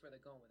tell just where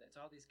they're going with it. It's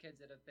all these kids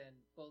that have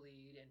been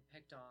bullied and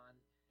picked on,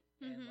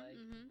 and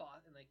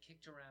bought and like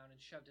kicked around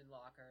and shoved in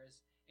lockers.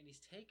 And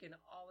he's taken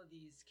all of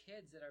these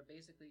kids that are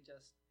basically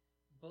just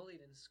bullied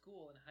in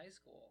school and high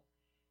school,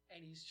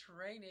 and he's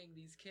training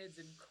these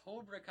kids in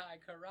Cobra Kai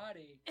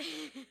karate.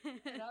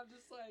 And I'm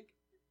just like,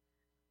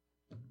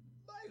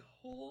 my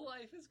whole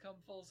life has come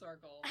full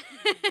circle.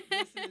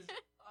 This is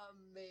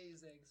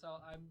amazing. So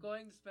I'm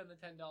going to spend the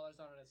 $10 on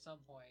it at some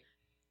point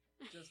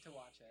just to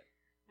watch it.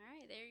 All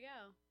right, there you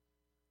go.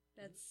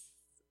 That's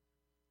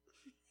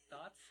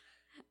thoughts?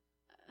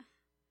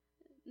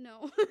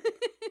 No.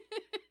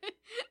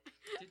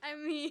 I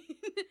mean,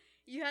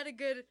 you had a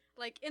good,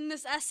 like, in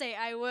this essay,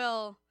 I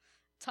will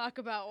talk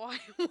about why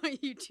I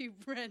want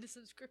YouTube Red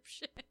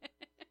subscription.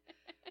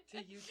 To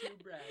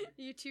YouTube Red.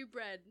 YouTube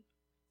Red.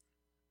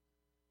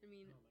 I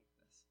mean, oh my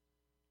goodness.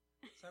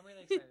 So I'm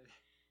really excited.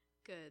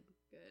 Good.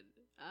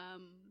 Are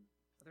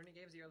there any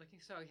games that you're looking?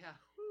 So yeah.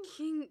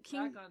 King.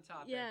 Back on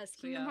topic. Yes,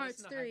 so, Kingdom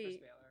Hearts 3.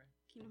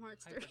 Kingdom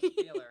Hearts 3.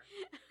 Hyperscaler.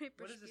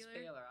 What is a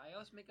scaler? I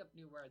always make up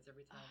new words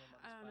every time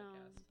I'm on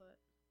this podcast. Know, but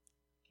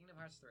Kingdom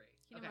Hearts 3.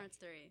 Kingdom Hearts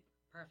 3.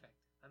 Perfect.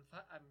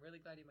 I'm really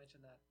glad you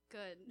mentioned that.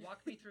 Good.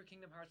 Walk me through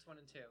Kingdom Hearts 1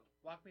 and 2.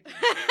 Walk me through.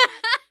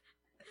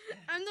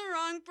 I'm the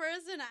wrong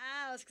person to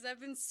ask because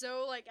I've been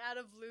so like out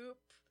of loop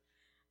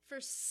for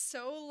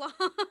so long.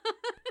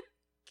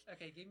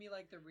 Okay, give me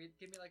like the brief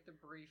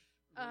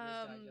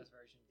Reader's Digest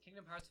version.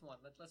 Kingdom Hearts 1.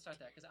 Let's start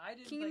there because I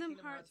didn't play Kingdom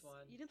Hearts 1.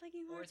 You didn't play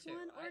Kingdom Hearts 1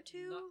 or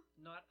 2?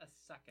 Not a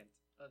second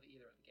of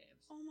either of the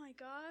games. Oh my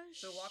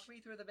gosh. So walk me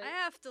through the I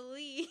have to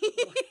leave.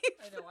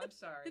 I know, I'm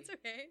sorry. It's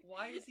okay.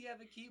 Why does he have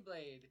a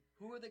Keyblade?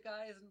 Who are the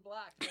guys in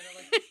black?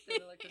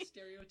 They're like the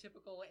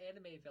stereotypical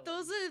anime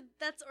villains.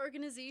 That's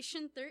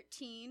Organization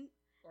 13.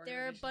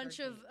 They're a bunch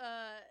 13. of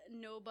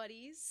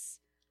nobodies.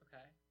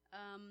 Okay.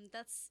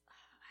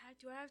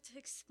 Do I have to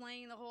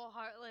explain the whole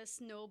Heartless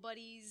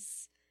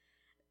Nobodies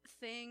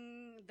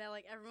thing that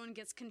like everyone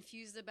gets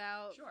confused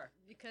about? Sure.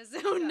 Because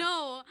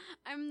no,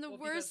 I'm the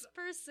worst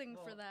person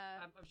for that.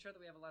 I'm sure that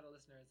we have a lot of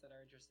listeners that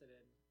are interested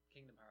in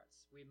Kingdom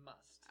Hearts. We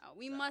must.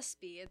 We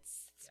must be.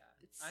 It's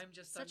I'm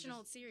just an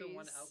old series. The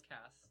one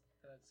outcast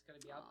that's gonna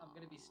be. I'm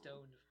gonna be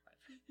stoned.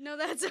 No,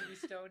 that's. I'm gonna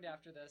be stoned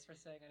after this for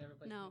saying I never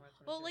played Kingdom Hearts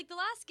 1. Well, like the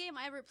last game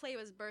I ever played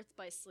was Birth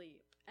by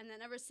Sleep, and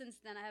then ever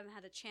since then I haven't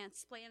had a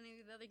chance to play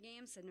any of the other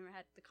games. I never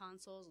had the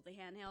consoles or the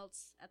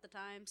handhelds at the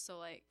time, so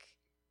like.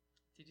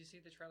 Did you see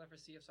the trailer for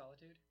Sea of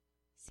Solitude?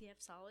 Sea of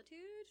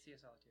Solitude? Sea of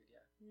Solitude,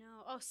 yeah.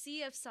 No. Oh,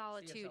 Sea of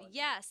Solitude.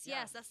 Yes,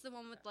 that's the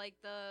one with like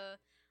the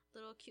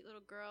cute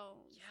little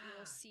girl,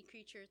 little sea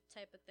creature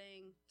type of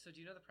thing. So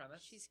do you know the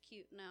premise? She's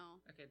cute.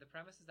 No. Okay, the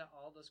premise is that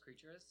all those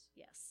creatures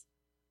yes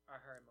are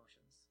her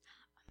emotions.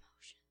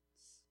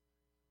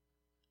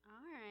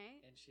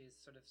 and she's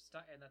sort of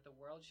stuck, and that the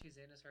world she's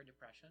in is her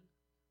depression,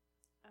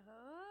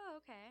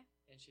 Oh, okay.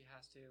 and she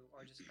has to,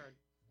 or just her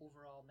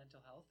overall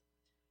mental health,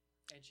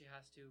 and she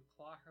has to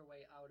claw her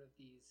way out of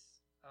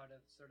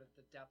sort of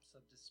the depths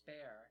of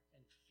despair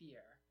and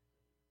fear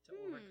to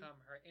overcome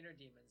her inner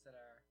demons that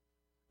are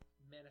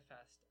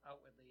manifest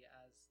outwardly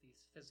as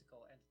these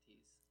physical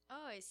entities.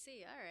 Oh, I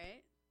see. All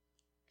right.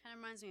 Kind of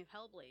reminds me of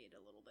Hellblade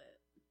a little bit.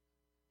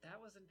 That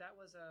was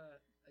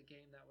a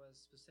game that was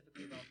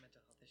specifically about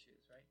mental health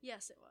issues, right?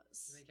 Yes, it The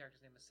was. main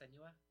character's name was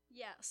Senua.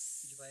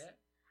 Yes. Did you play it?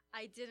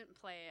 I didn't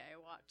play it. I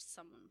watched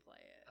someone play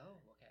it. Oh,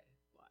 okay.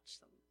 Watched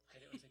someone play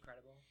And it was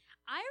incredible.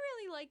 I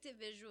really liked it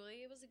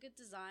visually. It was a good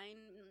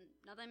design.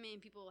 Not that many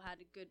people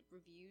had good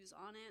reviews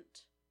on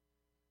it.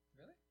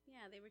 Really?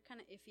 Yeah, they were kind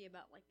of iffy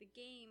about like the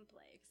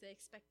gameplay because they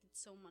expected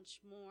so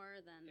much more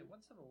than. It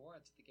won some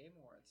awards at the Game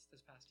Awards this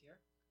past year.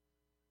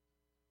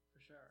 For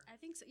sure. I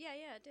think so. Yeah,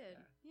 it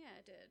did. Yeah,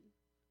 it did.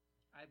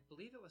 I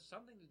believe it was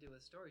something to do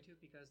with story too,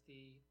 because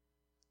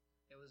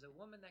it was a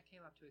woman that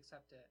came up to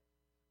accept it,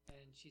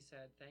 and she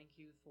said, "Thank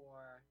you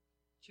for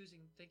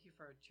choosing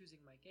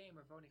my game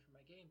or voting for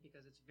my game,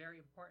 because it's very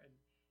important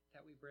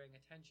that we bring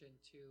attention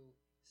to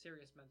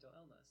serious mental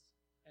illness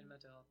and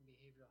mental health and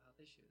behavioral health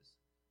issues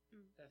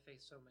that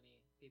face so many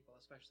people,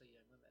 especially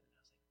young women." And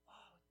I was like,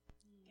 "Oh,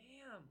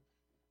 damn,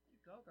 you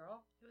go,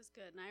 girl." It was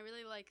good, and I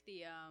really like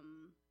the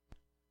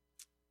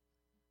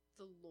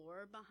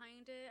lore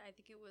behind it. I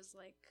think it was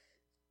like,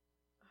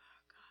 oh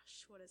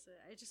gosh, what is it?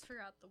 I just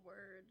forgot the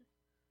word.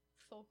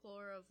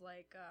 Folklore of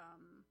like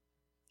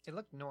It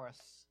looked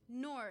Norse.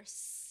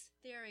 Norse.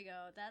 There we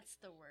go. That's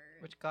the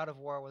word. Which God of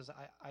War was.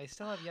 I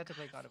still have yet to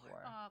play God of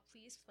War. Oh,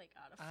 please play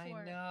God of I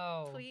War.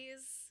 know.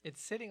 Please.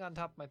 It's sitting on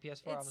top of my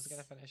PS4. I was It's-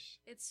 gonna finish.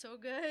 It's so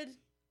good.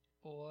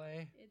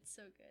 Boy. It's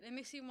so good. It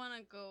makes you want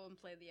to go and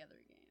play the other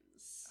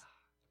games.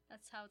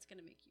 That's how it's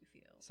gonna make you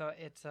feel. So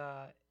it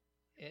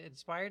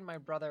inspired my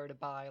brother to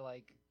buy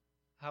like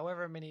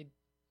however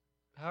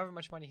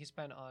much money he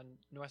spent on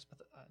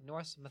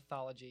Norse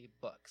mythology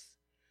books.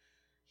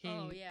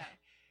 Oh yeah.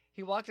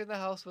 He walked in the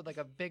house with like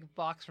a big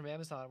box from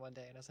Amazon one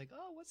day, and I was like,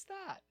 "Oh, what's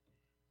that?"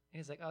 And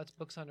he's like, "Oh, it's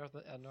books on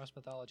Norse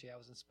mythology. I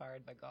was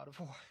inspired by God of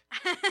War."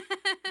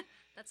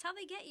 That's how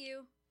they get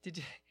you.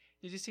 Did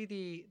you see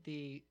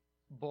the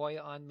Boy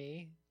on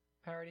Me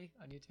parody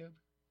on YouTube?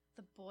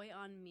 The Boy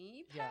on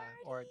Me Yeah,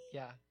 parody?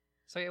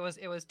 So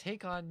it was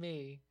Take on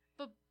Me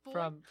But boy,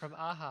 from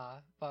Aha,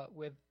 but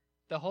with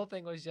the whole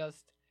thing was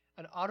just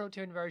an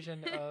auto-tune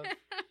version of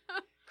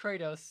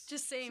Kratos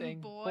just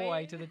saying boy.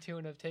 boy to the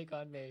tune of Take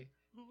on Me.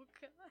 Oh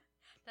god,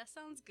 that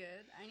sounds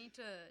good. I need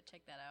to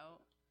check that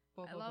out.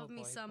 I love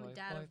me some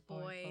Dad of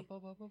Boy.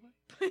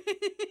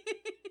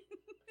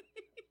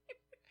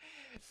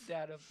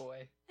 Dad of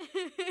Boy.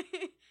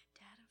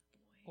 Dad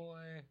of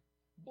Boy.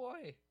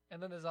 Boy.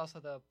 And then there's also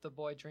the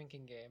boy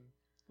drinking game,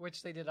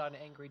 which they did on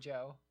Angry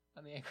Joe.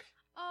 On the Angry.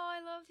 Oh,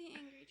 I love the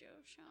Angry Joe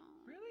show.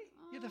 Really?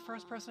 You're the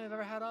first person I've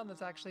ever had on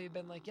that's actually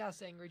been like,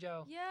 yes, Angry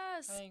Joe.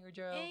 Yes. Hi, Angry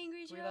Joe.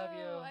 Angry Joe. We love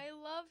you. I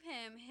love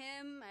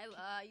him.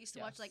 I used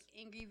to watch Yes. like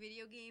Angry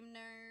Video Game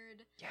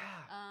Nerd, Yeah.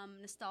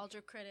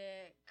 Nostalgia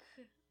Critic,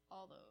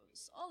 all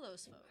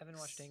those folks. I haven't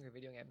watched Angry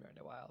Video Game Nerd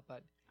in a while,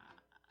 but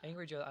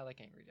Angry Joe, I like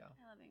Angry Joe.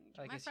 I love Angry I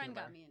Joe. like My his friend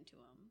got humor. me into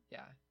him.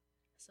 Yeah.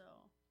 So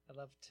I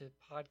love to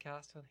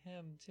podcast with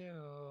him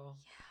too.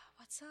 yeah,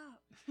 what's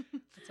up?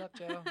 What's up,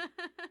 Joe?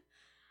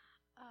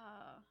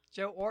 uh,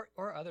 Joe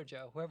or other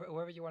Joe,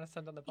 whoever you want to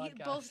send on the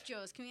podcast. both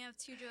Joes. Can we have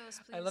two Joes,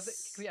 please? I love that.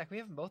 Can we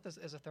have them both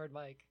as a third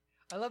mic?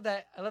 I love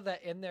that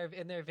in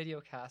their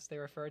video cast they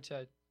refer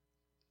to,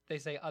 they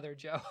say other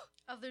Joe.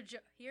 Other Joe.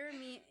 Here,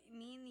 me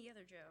and the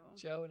other Joe.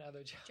 Joe and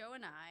other Joe. Joe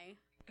and I.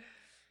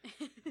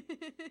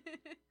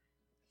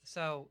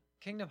 So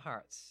Kingdom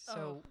Hearts.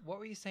 So Oh. what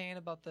were you saying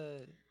about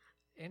the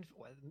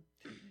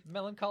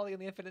Melancholy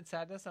and the Infinite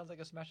Sadness? Sounds like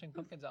a Smashing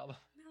Pumpkins album.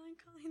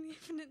 Melancholy and the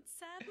Infinite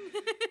Sadness.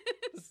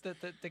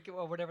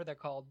 Well, whatever they're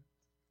called,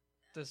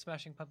 the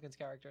Smashing Pumpkins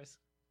characters.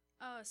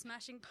 Oh,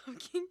 Smashing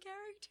Pumpkin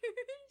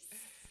characters.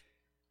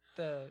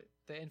 The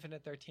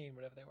Infinite 13,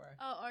 whatever they were.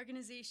 Oh,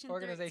 Organization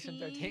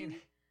 13.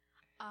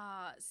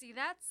 See,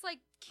 that's like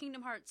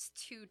Kingdom Hearts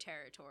 2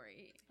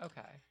 territory.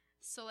 Okay.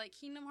 So like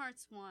Kingdom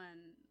Hearts 1,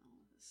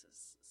 this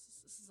is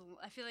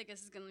I feel like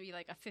this is going to be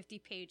like a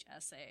 50-page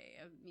essay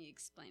of me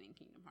explaining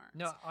Kingdom Hearts.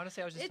 No,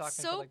 honestly, I was just It's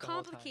talking so for like the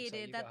whole time,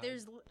 complicated you that go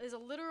ahead. there's a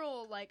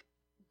literal like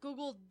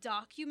Google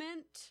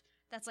document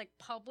that's like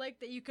public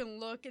that you can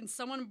look, and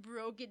someone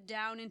broke it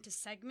down into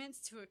segments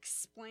to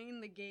explain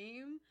the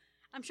game.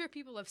 I'm sure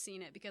people have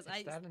seen it because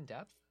Is that in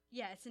depth?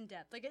 yeah, it's in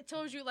depth. Like it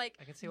tells you like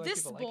I can see why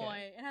this people boy, like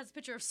it. it has a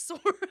picture of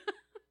Sora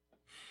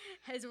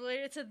is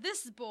related to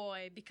this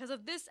boy because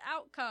of this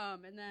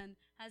outcome, and then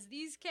has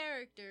these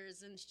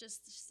characters, and it's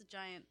just a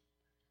giant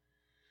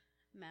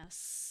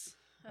mess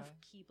of Okay.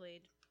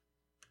 Keyblade.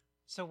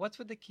 So what's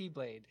with the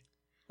Keyblade?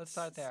 Let's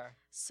start there.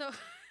 So,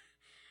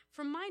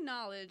 from my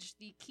knowledge,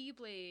 the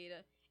Keyblade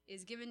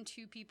is given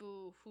to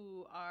people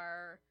who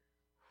are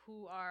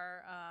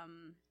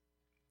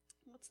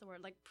what's the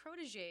word? Like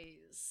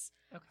proteges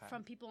Okay.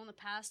 from people in the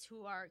past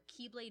who are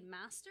Keyblade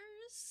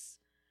masters.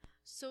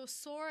 So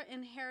Sora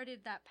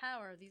inherited that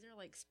power. These are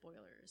like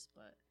spoilers,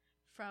 but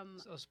from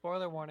So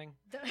spoiler warning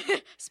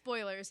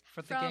spoilers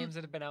for the games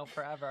that have been out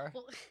forever.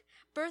 Well,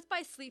 Birth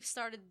by Sleep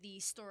started the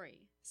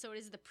story, so it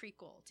is the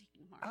prequel to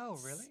Kingdom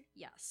Hearts. Oh, really?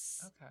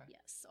 Yes. Okay.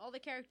 Yes. All the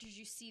characters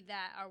you see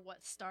that are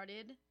what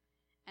started,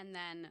 and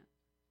then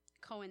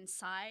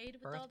coincide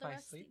with Birth all the by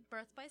rest. Sleep?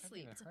 Birth by I've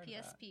Sleep. never It's a heard of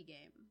that. PSP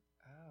game.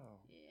 Oh,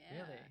 Yeah.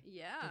 really?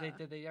 Yeah.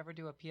 Did they ever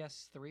do a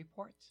PS3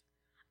 port?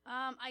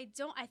 I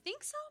don't. I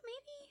think so.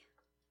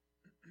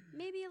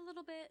 Maybe a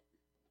little bit.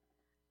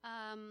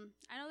 I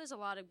know there's a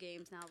lot of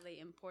games now that they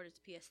imported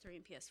to PS3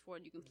 and PS4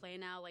 that you can play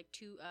now, like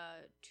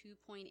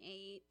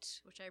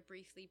 2.8, which I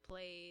briefly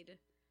played.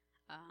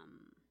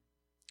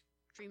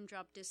 Dream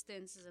Drop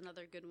Distance is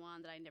another good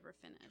one that I never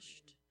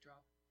finished.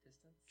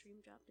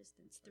 Dream Drop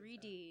Distance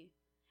 3D.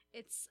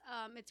 It's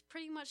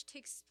pretty much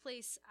takes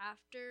place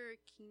after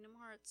Kingdom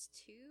Hearts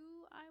 2,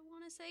 I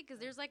want to say, because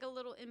there's like a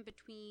little in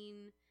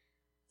between.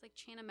 It's like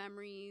Chain of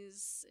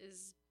Memories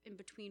is in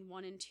between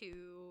 1 and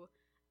 2.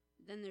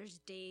 Then there's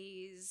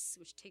Days,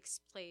 which takes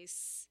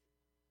place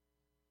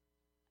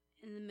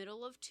in the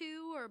middle of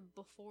 2 or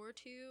before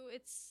 2.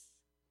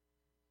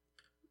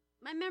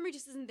 My memory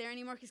just isn't there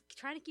anymore because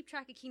trying to keep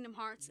track of Kingdom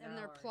Hearts and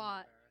their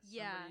plot.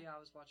 Yeah. Somebody I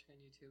was watching on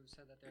YouTube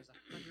said that there's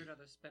 100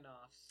 other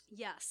spin-offs.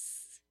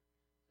 Yes.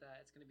 That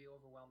it's going to be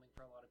overwhelming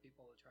for a lot of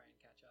people to try and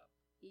catch up.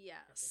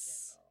 Yes. If they can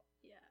at all.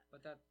 Yeah.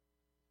 But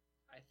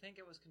I think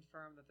it was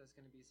confirmed that there's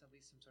going to be at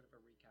least some sort of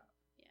a recap.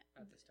 Yeah.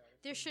 At the start.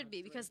 There should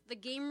be, because the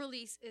game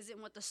release isn't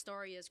what the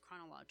story is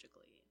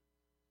chronologically.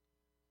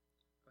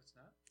 Oh, it's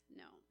not?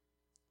 No.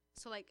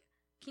 So like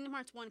Kingdom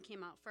Hearts 1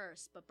 came out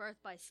first, but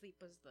Birth by Sleep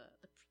was the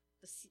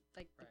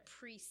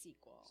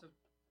pre-sequel. So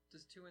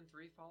does 2 and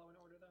 3 follow in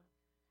order though?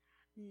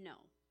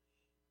 No.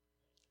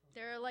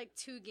 There are like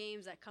 2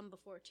 games that come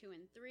before 2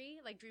 and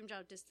 3. Like Dream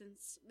Drop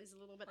Distance is a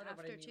little bit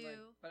after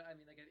 2. But I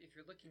mean, like, if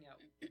you're looking at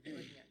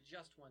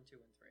just 1, 2,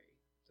 and 3,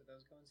 do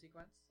those go in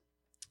sequence?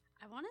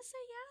 I want to say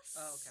yes.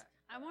 Oh, okay.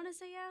 I want to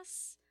say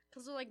yes,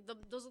 because those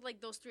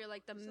 3 are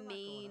like the There's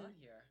main. a lot going on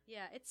here.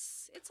 Yeah,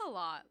 it's a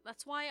lot.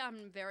 That's why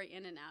I'm very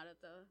in and out of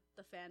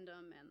the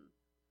fandom, and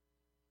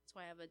that's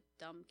why I have a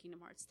dumb Kingdom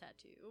Hearts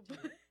tattoo. It's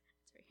right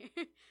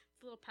here.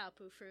 It's a little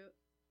Paopu fruit.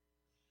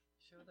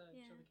 Show the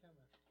camera.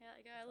 Yeah,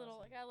 I got a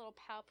little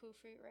Paopu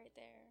fruit right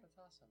there. That's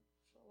awesome.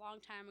 A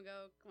long time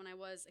ago when I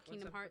was a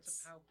Kingdom Hearts.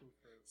 What's a Paopu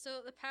fruit?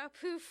 So the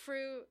Paopu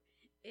fruit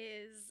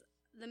is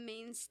the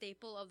main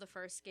staple of the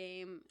first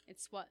game.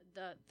 It's what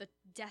the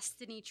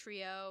Destiny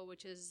trio,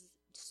 which is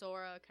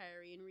Sora,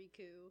 Kairi, and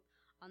Riku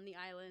on the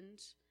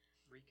island.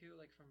 Riku,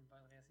 like from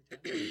Final Fantasy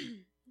X?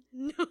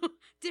 No,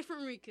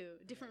 different Riku.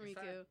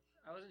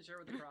 I wasn't sure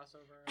with the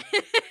crossover.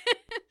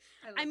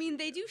 I mean,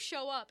 they do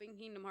show up in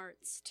Kingdom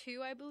Hearts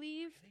 2, I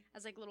believe,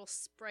 as like little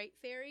sprite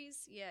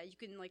fairies. Yeah, you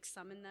can like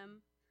summon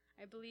them.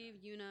 I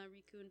believe Yuna,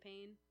 Riku, and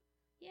Pain.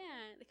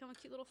 Yeah, they come with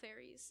cute little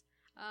fairies.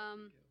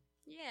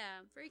 Yeah,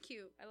 very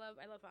cute. I love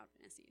Final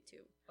Fantasy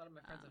too. A lot of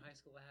my friends in high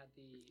school had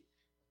the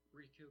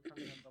Riku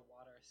coming out of the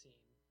water scene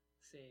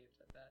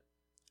saved at that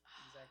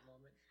exact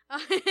moment.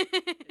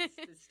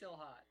 It's still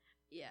hot.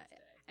 Yeah,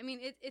 I mean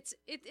it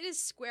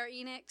is Square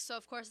Enix, so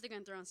of course they're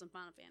gonna throw in some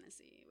Final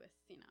Fantasy with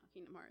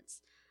Kingdom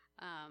Hearts.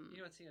 You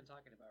know what scene I'm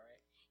talking about,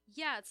 right?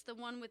 Yeah, it's the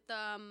one with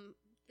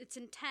it's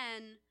in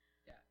 10.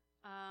 Yeah.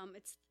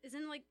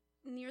 Isn't like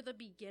near the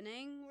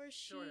beginning where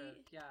she sort of,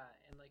 yeah,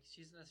 and like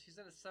she's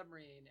in a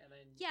submarine, and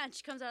then and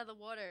she comes out of the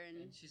water,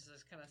 and she's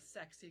just kind of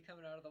sexy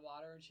coming out of the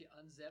water, and she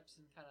unzips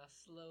and kind of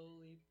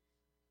slowly.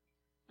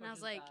 And I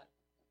was like,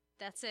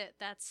 that's it.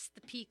 That's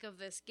the peak of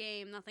this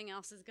game. Nothing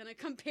else is gonna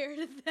compare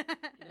to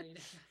that.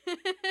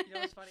 You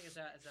know what's funny is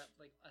that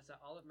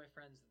all of my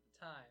friends at the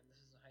time, this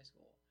was in high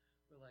school,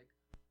 were like,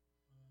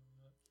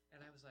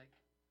 and I was like.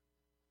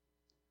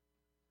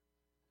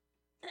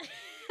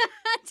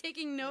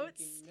 Taking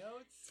notes. On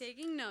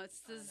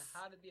This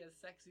how to be a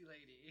sexy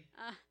lady.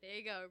 There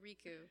you go,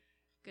 Riku.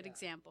 Good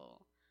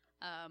example.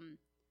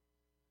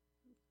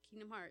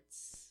 Kingdom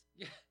Hearts.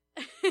 Yeah.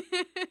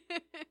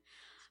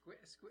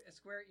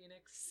 Square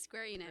Enix.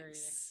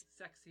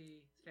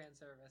 Sexy fan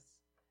service,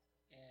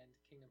 and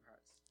Kingdom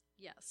Hearts.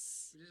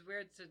 Yes. Which is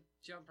weird to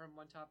jump from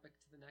one topic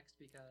to the next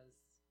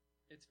because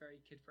it's very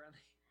kid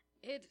friendly.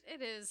 It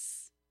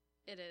is.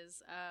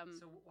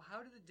 So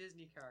how do the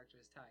Disney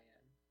characters tie in?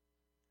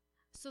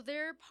 So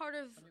they're part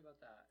of. Tell me about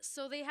that.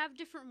 So they have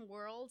different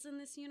worlds in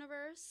this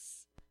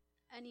universe,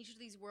 and each of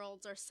these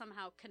worlds are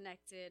somehow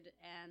connected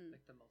and.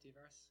 Like the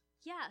multiverse.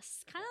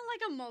 Yes, kind of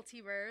like a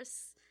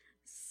multiverse.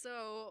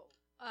 So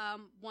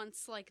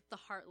once like the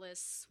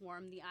Heartless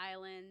swarm the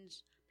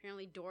island,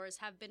 apparently doors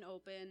have been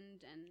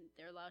opened, and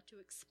they're allowed to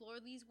explore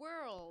these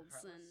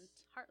worlds. And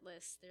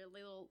Heartless, they're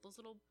those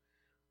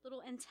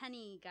little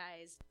antennae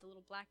guys, the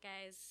little black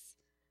guys,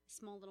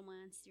 small little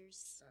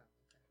monsters. Oh, okay.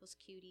 Those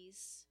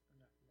cuties. I'm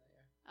not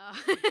familiar.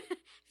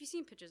 If you've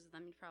seen pictures of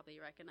them, you'd probably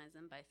recognize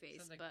them by face.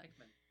 Sounds like but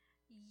Pikmin.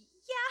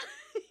 yeah,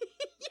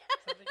 yeah.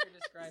 Sounds like you're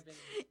describing.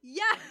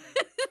 Yeah.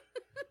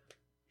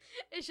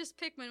 It's just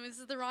Pikmin. This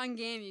is the wrong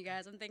game, you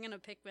guys. I'm thinking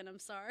of Pikmin. I'm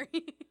sorry.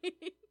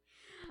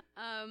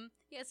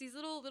 Yes, these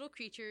little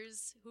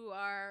creatures who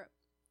are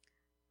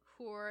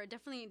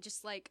definitely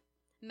just like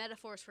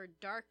metaphors for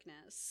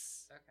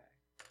darkness. Okay.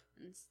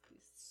 And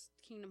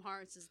Kingdom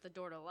Hearts is the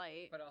door to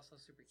light. But also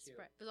super cute.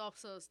 But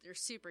also they're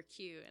super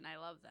cute, and I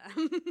love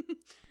them.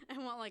 I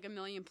want like 1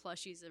 million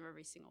plushies of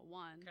every single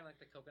one. Kind of like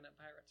the coconut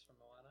pirates from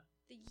Moana.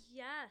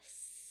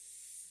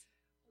 Yes.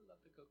 I love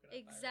the coconut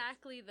pirates.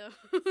 Exactly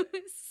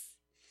those.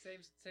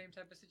 Same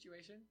type of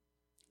situation.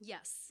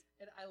 Yes.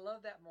 And I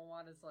love that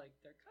Moana's like,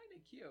 they're kind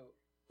of cute.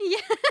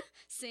 Yeah.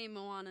 Same,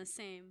 Moana,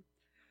 same.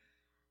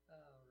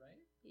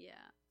 Right?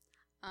 Yeah.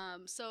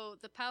 So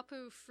the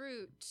Papu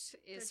fruit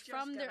is They're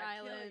from just their gonna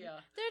island. kill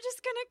ya. They're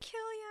just gonna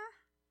kill ya.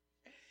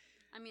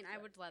 I mean, I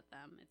would let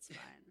them. It's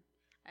fine.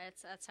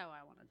 That's how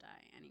I want to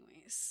die,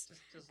 anyways.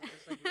 Just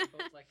like we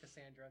both like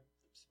Cassandra,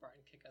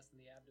 Spartan kick us in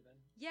the abdomen.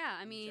 Yeah,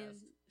 I in the mean,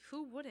 chest.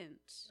 who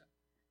wouldn't? Yeah.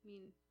 I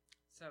mean,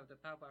 So the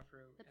Papu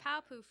fruit. the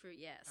Papu fruit,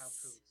 yes.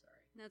 Papu,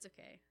 sorry. That's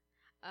okay.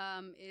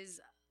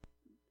 Is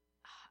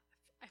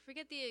I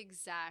forget the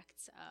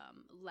exact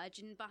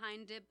legend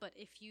behind it, but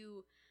if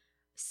you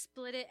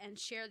split it and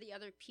share the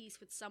other piece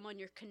with someone,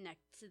 you're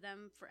connected to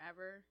them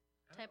forever,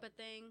 type of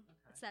thing.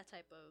 Okay. It's that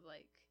type of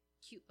like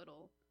cute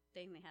little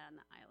thing they had on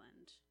the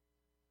island.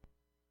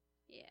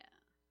 Yeah,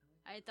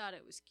 I thought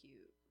it was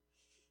cute.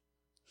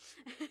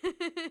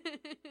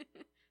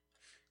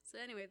 So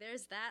anyway,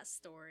 there's that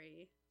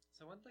story.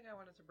 So one thing I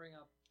wanted to bring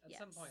up at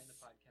some point in the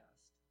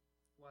podcast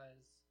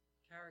was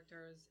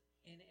characters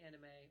in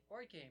anime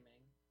or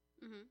gaming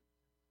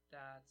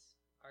that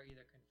are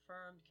either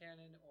confirmed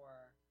canon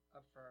or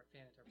up for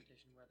fan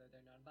interpretation, whether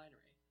they're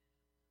non-binary.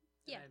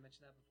 And I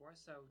mentioned that before.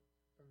 So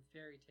from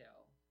Fairy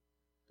Tail,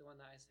 the one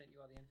that I sent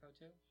you all the info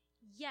to,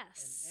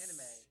 Yes. in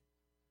anime,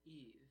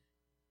 Eve.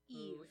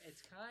 Who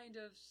it's kind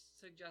of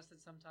suggested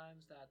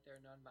sometimes that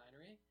they're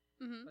non-binary,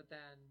 but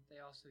then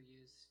they also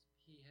use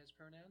he/his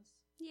pronouns.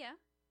 Yeah.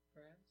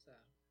 For him, so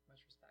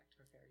much respect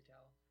for Fairy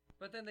Tail.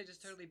 But then they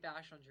just totally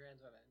bash on trans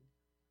women.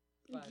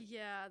 But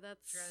yeah,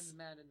 that's trans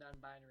men and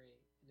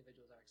non-binary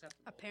individuals are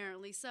acceptable.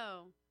 apparently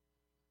so,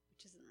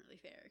 which isn't really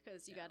fair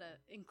because you gotta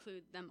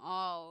include them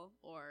all,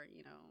 or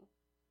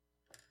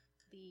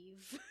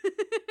leave.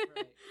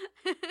 Right.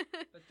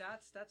 But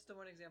that's the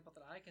one example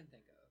that I can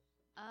think of.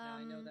 Now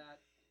I know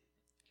that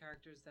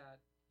characters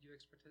that you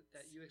expressed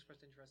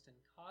interest in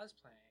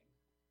cosplaying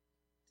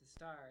to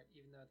start,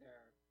 even though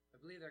I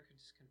believe they're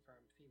just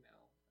confirmed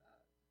female.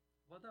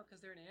 Well, no,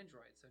 because they're an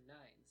android, so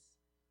nines.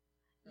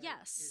 Right?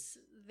 Yes,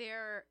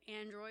 they're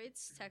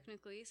androids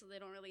technically, so they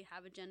don't really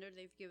have a gender.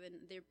 They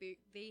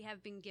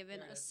have been given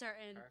a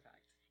certain.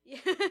 Perfect.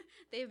 Yeah,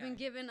 they've been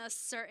given a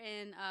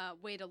certain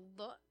way to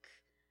look,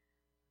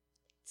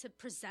 to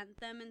present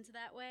them into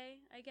that way,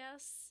 I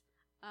guess.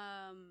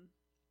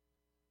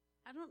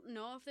 I don't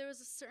know if there was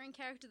a certain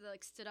character that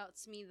like stood out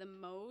to me the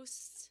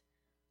most,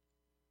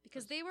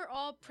 because they were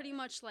all pretty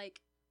much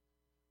like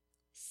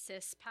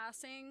cis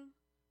passing.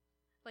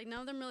 Like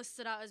none of them really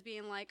stood out as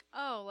being like,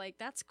 oh, like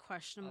that's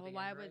questionable.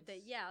 Why would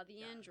they? Yeah,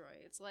 the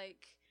androids.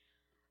 Like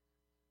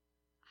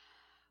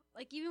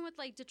even with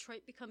like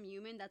Detroit Become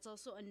Human, that's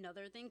also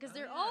another thing because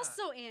they're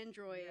also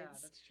androids. Yeah,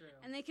 that's true.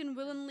 And they can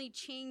willingly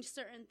change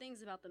certain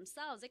things about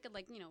themselves. They could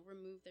like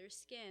remove their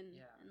skin.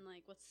 Yeah. And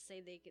like what's to say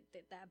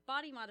that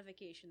body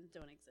modifications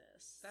don't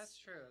exist. That's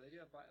true. They do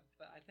have, but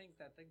I think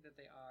that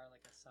they are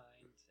like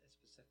assigned a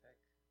specific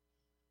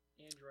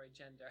android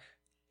gender.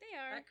 They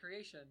are At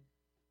creation.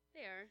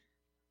 They are,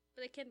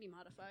 but they can be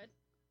modified.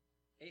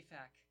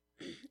 AFAC.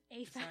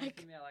 AFAC. Assigned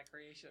female at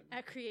creation.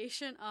 At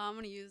creation. Oh, I'm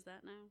gonna use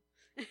that now.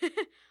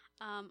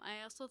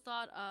 I also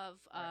thought of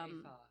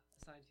AFA,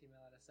 assigned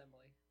female at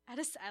assembly. I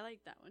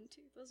like that one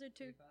too. Those are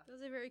two. AFA.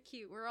 Those are very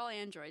cute. We're all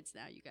androids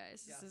now, you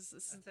guys. Yeah, This is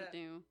that's the it.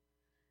 new.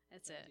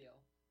 That's it.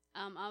 Deal.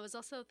 I was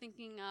also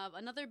thinking of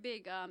another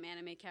big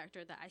anime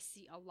character that I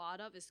see a lot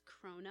of is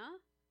Krona.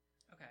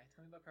 Okay,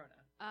 tell me about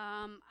Krona.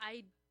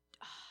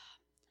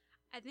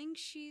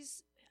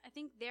 I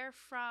think they're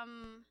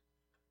from.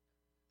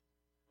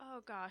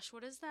 Oh gosh,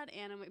 what is that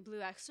anime?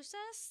 Blue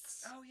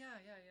Exorcist? Oh yeah.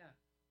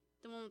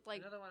 The one with like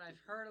another one I've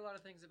heard a lot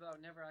of things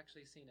about, never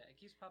actually seen it. It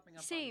keeps popping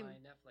up Same. on my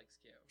Netflix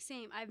queue.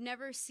 Same. I've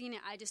never seen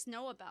it. I just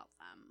know about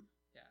them.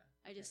 Yeah.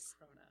 I just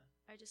Krona.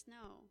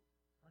 know.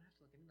 I'm gonna have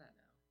to look into that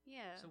now.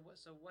 Yeah. So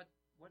what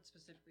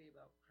specifically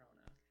about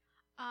Krona?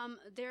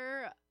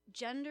 Their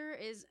gender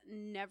is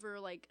never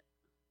like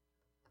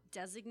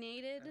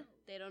designated. Oh.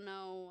 They don't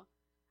know.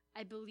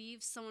 I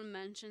believe someone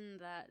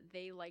mentioned that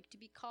they like to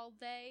be called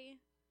they.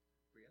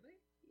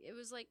 Really? It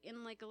was like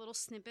in like a little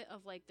snippet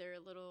of like their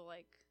little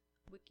like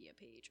Wikia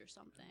page or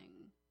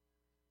something.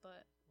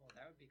 But Well,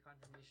 that would be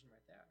confirmation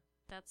right there.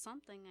 that's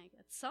something.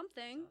 It's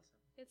something. That's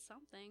awesome. It's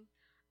something.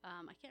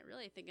 I can't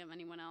really think of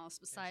anyone else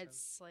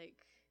besides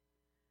like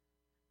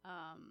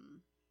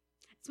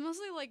it's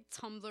mostly like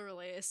Tumblr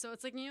related. So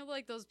it's like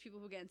like those people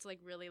who get into like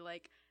really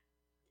like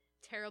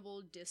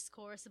terrible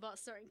discourse about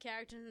certain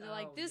characters, and they're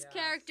like, Oh, this yes.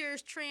 character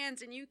is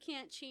trans and you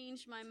can't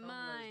change my Tumblr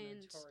mind.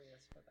 is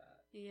notorious for that.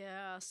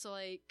 Yeah, so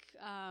like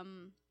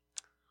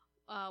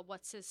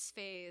what's his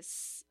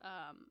face?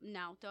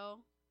 Naoto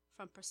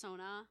from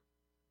Persona.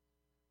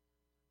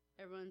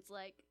 Everyone's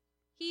like,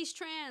 he's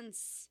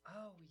trans.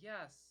 Oh,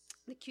 yes.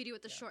 The cutie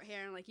with the Yes. short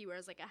hair and like he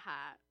wears like a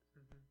hat.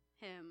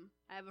 Hmm. Him.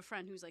 I have a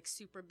friend who's like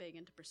super big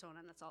into Persona,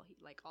 and that's all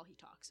he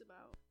talks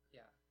about.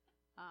 Yeah.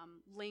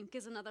 Link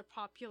is another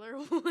popular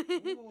one.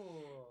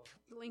 Ooh,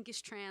 Link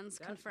is trans,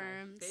 that's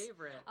confirmed. my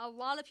favorite. A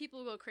lot of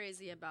people go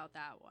crazy about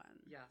that one.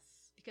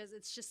 Yes. Because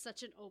it's just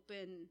such an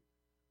open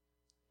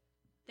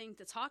thing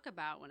to talk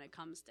about when it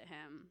comes to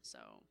him. So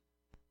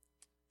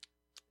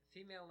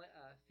Female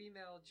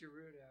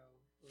Gerudo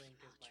Link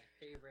is my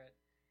favorite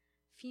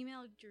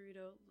female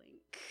Gerudo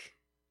Link.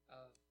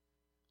 of.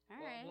 All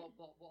right. Well,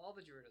 all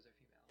the Gerudos are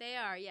female. They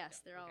are,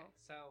 yes, Yeah, they're okay.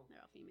 all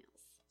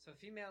females. So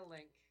female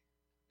Link,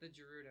 the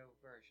Gerudo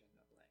version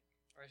of Link,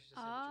 or I should just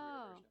say the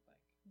Gerudo version of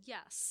Link.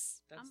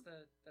 Yes. That's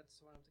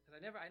what I'm because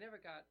I never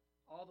got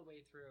all the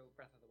way through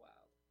Breath of the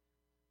Wild.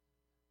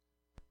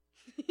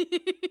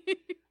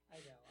 I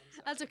know. I'm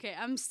sorry. That's okay.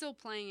 I'm still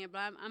playing it, but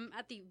I'm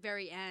at the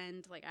very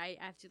end. Like I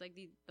have to like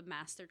the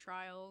master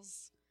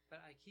trials But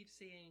I keep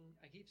seeing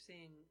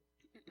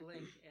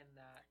Link in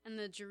that. and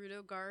the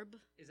Gerudo garb.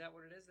 Is that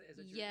what it is? Is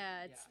it Gerudo?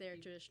 Yeah, it's I their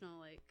keep- traditional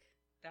like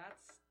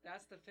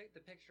That's the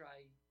picture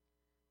I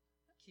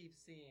keep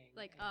seeing.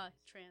 like and-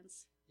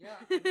 trans. Yeah,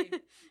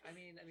 I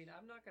mean,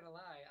 I'm not gonna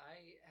lie.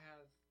 I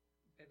have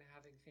been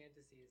having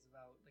fantasies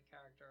about the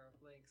character of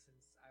Link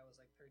since I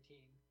was like 13.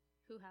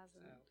 Who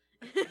hasn't?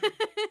 So,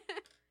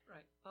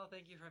 right. Well,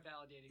 thank you for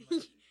validating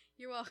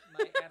You're welcome.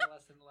 my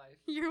adolescent life.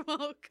 You're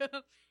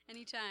welcome.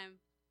 Anytime.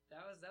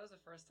 That was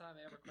the first time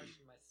I ever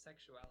questioned my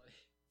sexuality.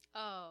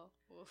 Oh.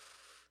 Oof.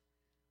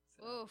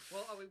 So, Oof.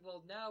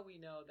 well, now we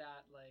know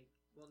that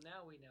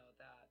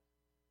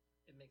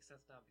it makes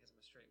sense now because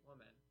I'm a straight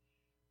woman.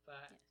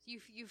 But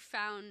Yes. You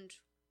found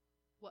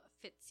what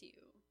fits you.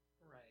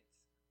 right.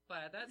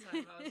 But at that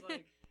time I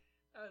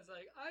was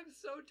like I'm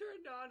so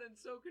turned on and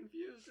so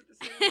confused at the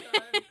same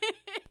time.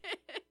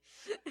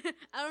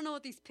 I don't know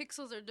what these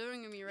pixels are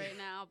doing to me right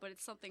now, but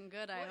it's something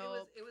good. I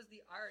hope. It was the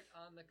art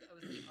on the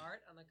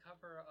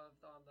cover of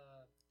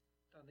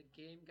on the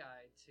game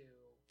guide to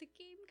The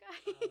game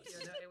guide.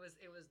 it was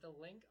the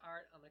Link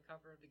art on the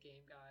cover of the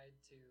game guide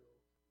to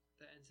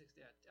the N60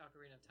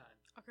 Ocarina of Time.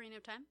 Ocarina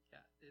of Time.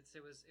 Yeah,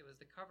 it was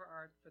the cover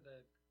art for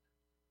the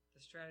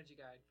strategy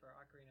guide for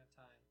Ocarina of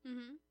Time,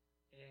 Mm-hmm.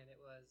 and it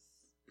was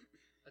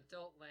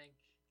adult Link,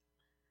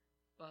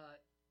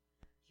 but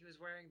he was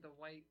wearing the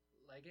white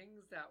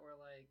leggings that were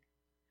like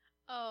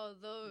Oh,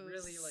 those.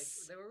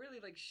 they were really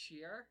like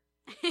sheer.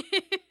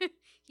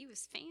 He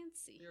was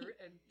fancy.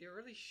 They were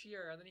really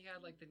sheer, and then he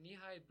had like the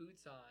knee-high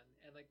boots on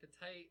and like the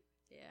tight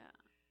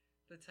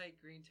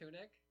green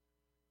tunic,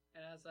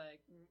 and I was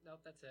like, nope,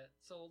 that's it,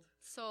 sold.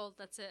 Sold.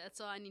 That's it. That's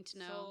all I need to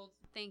know. Sold.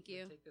 Thank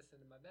you. Take this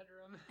into my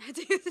bedroom, I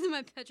take this in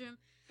my bedroom.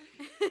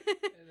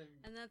 and then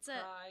And that's it.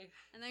 cry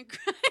And then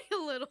cry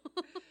a little.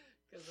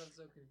 because I'm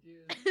so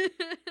confused.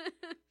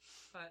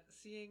 But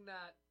seeing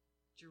that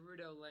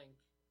Gerudo Link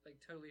like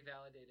totally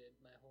validated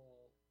my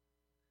whole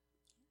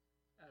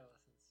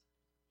adolescence.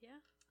 Yeah.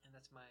 And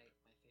that's my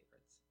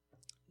favorites.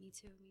 Me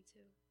too. Me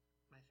too.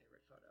 My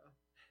favorite photo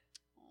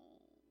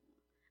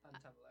Oh. on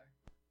Tumblr.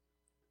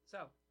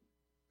 So,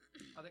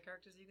 other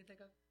characters you can think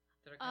of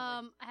that are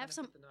kind of like,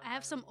 I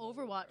have some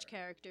Overwatch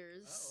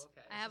characters. Oh,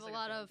 okay. I have Is this a like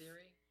lot fan of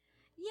theory,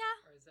 yeah.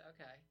 or is it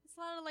okay? It's a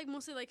lot of like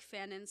mostly like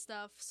fanon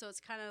stuff. So it's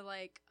kind of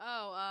like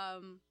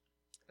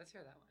Let's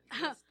hear that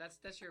one.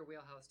 That's your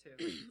wheelhouse too.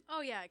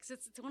 oh yeah, because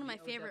it's one of my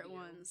The favorite OW.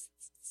 ones.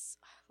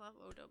 I love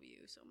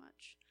OW so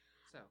much.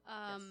 So,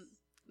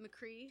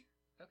 McCree.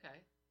 yes.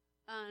 Okay.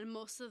 And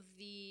most of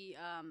the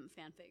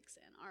fanfics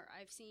and art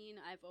I've seen,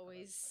 I've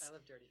always I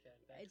love dirty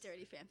fanfics.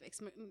 dirty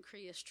fanfics.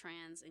 McCree is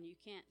trans, and you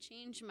can't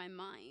change my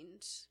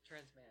mind.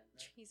 Trans man.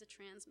 Right? He's a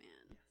trans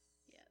man.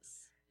 Yes.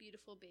 Yes,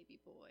 beautiful baby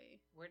boy.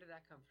 Where did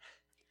that come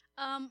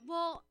from?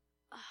 Well,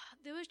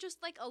 there was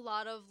just like a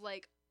lot of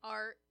like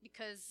art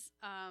because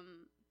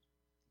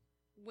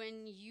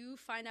when you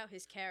find out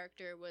his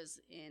character was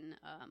in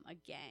a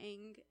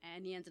gang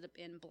and he ended up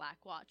in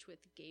Blackwatch with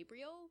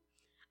Gabriel,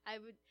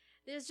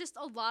 there's just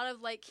a lot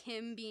of like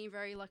him being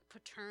very like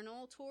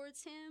paternal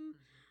towards him.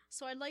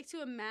 So I'd like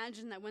to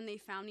imagine that when they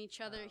found each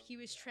other, he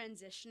was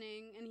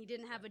transitioning and he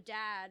didn't have a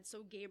dad,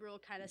 so Gabriel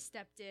kind of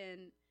stepped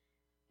in,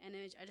 and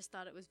I just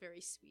thought it was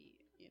very sweet,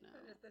 you know.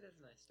 That is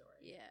a nice story.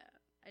 Yeah,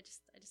 I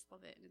just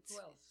love it. And Who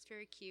else? it's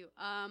very cute.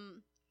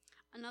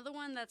 Another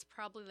one that's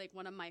probably like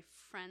one of my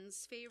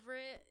friends'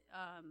 favorite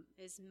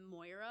is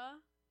Moira,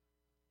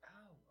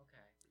 Oh,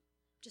 okay.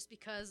 just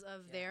because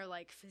of their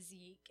like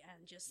physique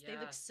and just they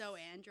look so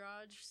Yes.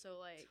 androgyne. So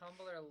like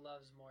Tumblr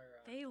loves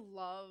Moira. they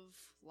love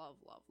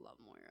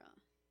Moira,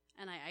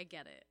 and I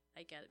get it.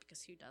 I get it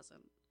because who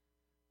doesn't?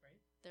 Right?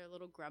 They're a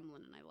little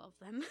gremlin, and I love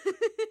them.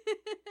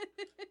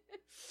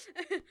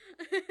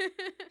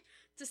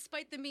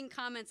 Despite them being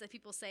comments that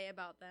people say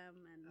about them,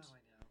 and Oh,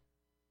 I know.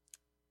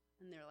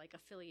 and their like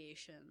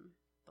affiliation.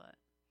 But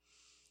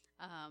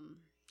I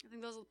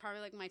think those are probably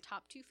like my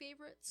top two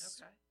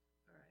favorites. Okay.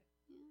 All right.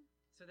 Yeah.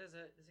 So there's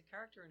a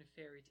character in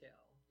Fairy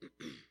Tale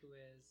who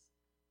is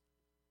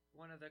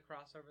one of the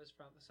crossovers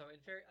from. So in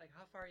Fairy, like,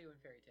 how far are you in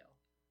Fairy Tale?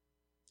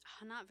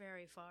 Not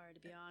very far, to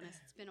be honest.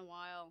 It's been a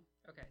while.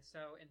 Okay,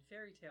 so in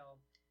Fairy Tale,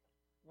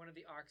 one of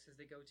the arcs is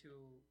they go to,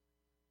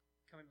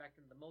 coming back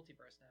into the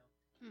multiverse now.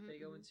 Mm-hmm, They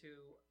go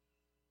into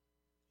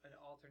an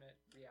alternate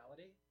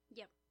reality.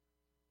 Yep.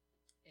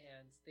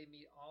 And they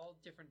meet all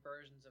different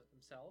versions of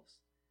themselves.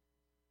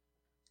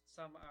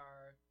 Some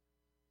are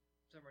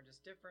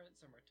just different.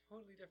 Some are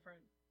totally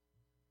different.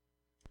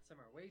 Some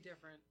are way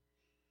different.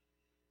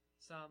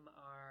 Some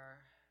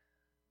are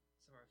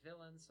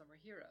villains. Some are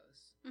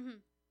heroes. Mm-hmm.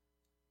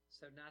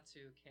 So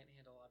Natsu can't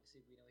handle.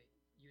 Obviously, he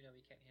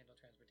can't handle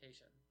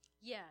transportation.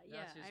 Yeah,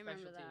 Natsu's I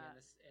remember specialty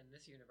that. in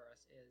this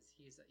universe is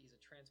he's a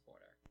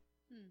transporter,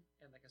 Hmm.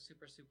 and like a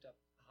super souped up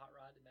hot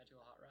rod, a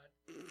magical hot rod,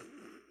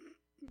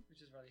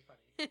 which is really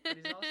funny. But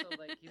he's also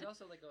like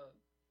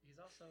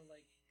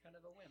kind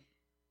of a wimp.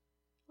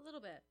 A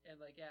little bit. And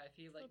like, yeah, if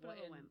he like Little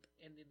bit of a wimp.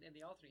 in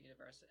the alternate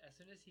universe, as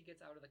soon as he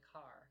gets out of the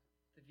car,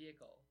 the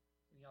vehicle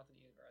in the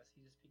alternate universe,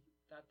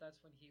 that's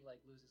when he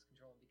like loses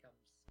control and becomes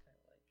kind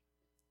of like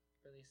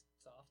really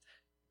soft.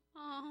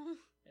 Oh,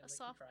 And a like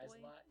soft he cries boy.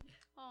 a lot.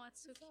 Oh,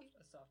 that's so cute.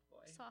 A soft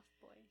boy. Soft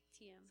boy.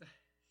 TM.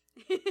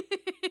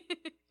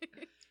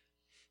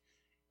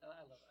 So-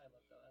 I love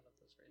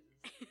those phrases.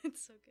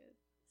 It's so good.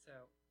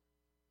 So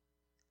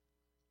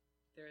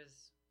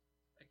there's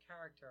a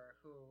character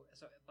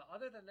but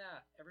other than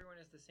that, everyone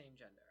is the same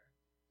gender.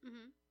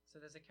 Mm-hmm. So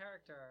there's a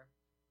character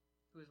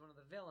who is one of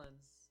the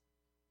villains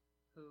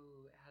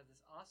who has this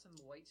awesome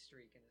white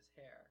streak in his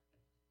hair.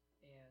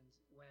 And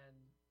when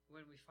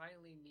we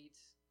finally meet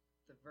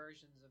the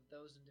versions of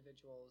those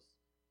individuals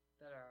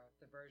that are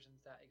the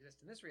versions that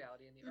exist in this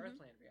reality, in the Mhm.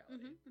 Earthland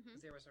reality, Mhm, mhm.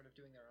 because they were sort of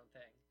doing their own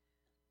thing,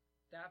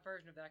 that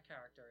version of that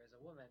character is a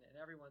woman, and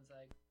everyone's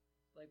like,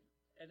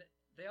 and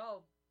they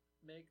all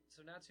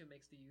so Natsu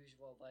makes the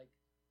usual like,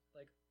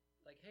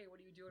 hey, what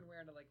are you doing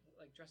wearing like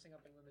dressing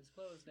up in women's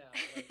clothes now?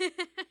 Like,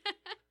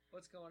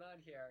 what's going on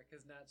here?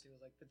 Because Natsu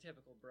is like the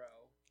typical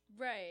bro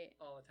Right.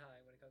 all the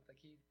time when it comes like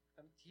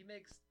he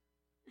makes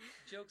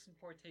jokes in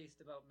poor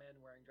taste about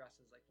men wearing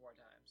dresses like 4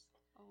 times.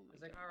 Oh my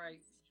It's like, all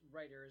right,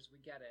 writers, we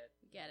get it.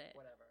 We get it.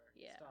 Whatever.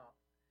 Yeah. Stop.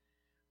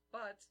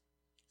 But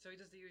so he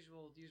does the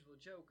usual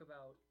joke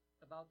about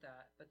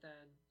that, but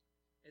then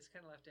it's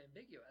kind of left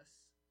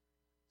ambiguous.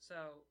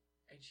 So,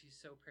 and she's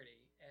so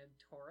pretty. And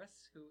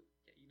Taurus, who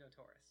you know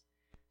Taurus,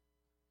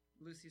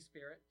 Lucy's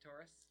spirit,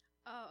 Taurus.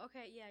 Oh,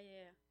 okay. Yeah.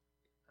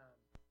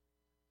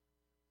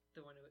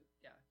 The one who,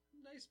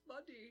 nice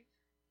buddy.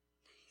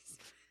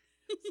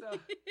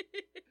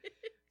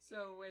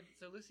 So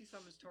Lucy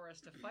summons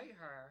Taurus to fight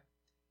her,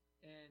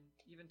 and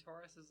even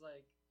Taurus is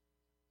like,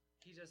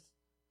 he just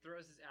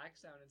throws his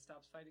axe down and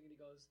stops fighting, and he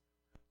goes,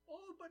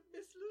 "Oh, but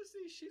Miss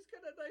Lucy, she's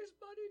got a nice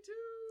buddy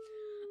too."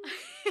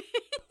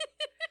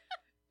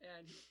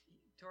 And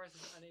Taurus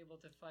is unable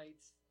to fight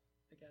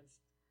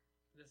against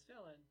this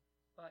villain,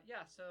 but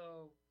yeah,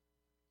 so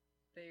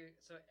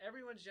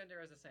everyone's gender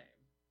is the same.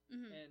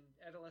 Mhm. In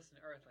Daedalus and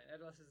Earthland.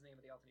 Daedalus is the name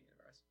of the alternate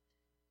universe.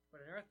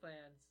 But in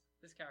Earthland,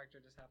 this character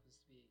just happens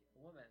to be a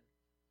woman.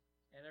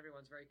 And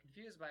everyone's very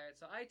confused by it,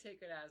 so I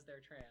take it as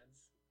they're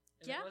trans.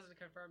 And Yeah. it wasn't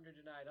confirmed or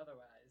denied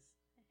otherwise.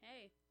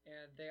 Hey.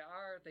 And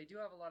they do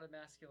have a lot of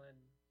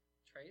masculine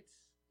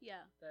traits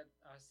Yeah. that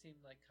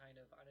seem like kind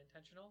of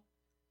unintentional.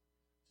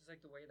 Just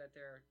like the way that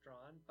they're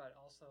drawn, but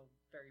also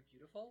very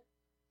beautiful.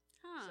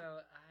 Huh.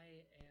 So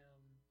I am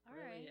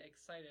really Alright.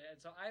 excited.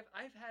 And so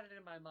I've had it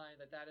in my mind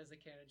that is a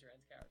canon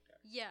trans character.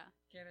 Yeah.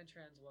 Canon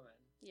trans woman.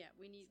 Yeah.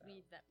 We need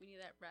that. We need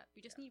that rep.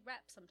 We just Yeah. need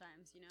rep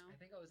sometimes, you know. I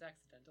think it was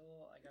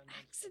accidental. Like I'm not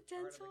part of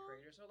Accidental? the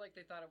creators, or like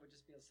they thought it would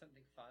just be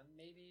something fun,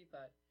 maybe.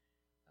 But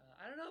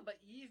I don't know.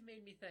 But Eve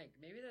made me think.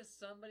 Maybe there's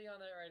somebody on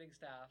that writing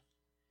staff.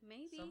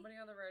 Maybe. Somebody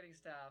on the writing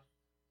staff,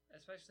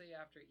 especially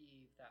after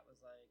Eve, that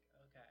was like,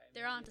 okay,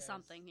 They're maybe onto there's-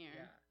 something here.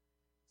 Yeah,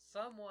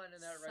 someone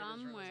in that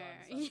writer's room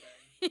Somewhere. is on something.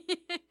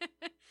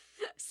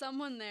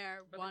 Someone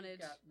there But wanted. then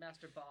you've got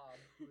Master Bob,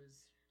 who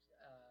was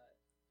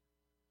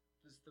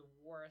the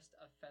worst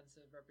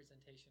offensive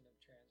representation of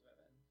trans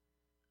women.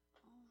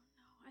 Oh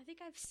no! I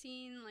think I've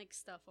seen like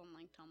stuff on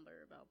like Tumblr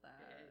about that.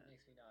 It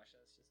makes me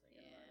nauseous just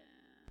thinking about it.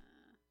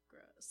 Yeah.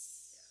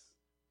 Gross.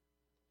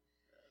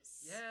 Gross.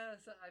 Yeah,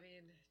 so, I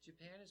mean,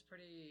 Japan is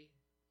pretty,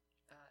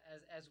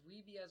 as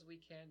weeby as we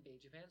can be,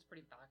 Japan's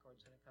pretty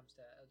backwards when it comes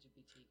to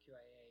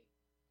LGBTQIA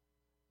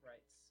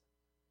rights.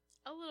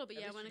 A little bit, At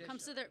yeah. least When it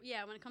comes to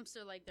when it comes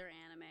to like their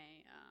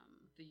anime,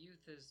 The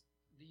youth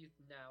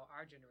now,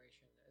 our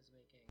generation, is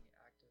making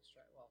active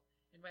strides. Well,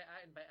 and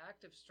by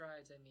active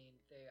strides, I mean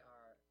they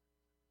are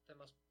the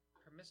most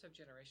permissive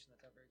generation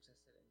that's ever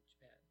existed in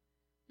Japan.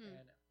 Hmm.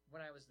 And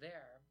when I was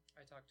there,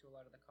 I talked to a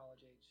lot of the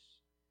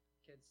college-age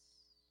kids,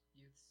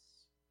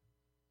 youths, and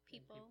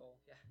people.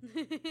 Yeah.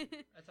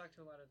 I talked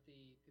to a lot of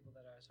the people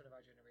that are sort of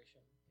our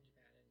generation in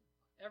Japan, and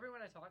everyone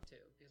I talked to,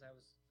 because I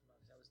was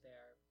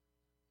there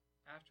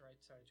after I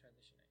started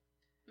transitioning.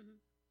 Mhm.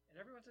 And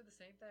everyone said the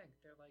same thing.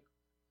 They're like,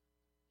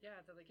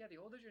 yeah, the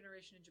older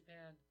generation in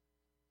Japan,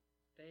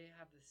 they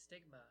have this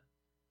stigma,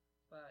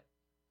 but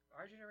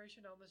our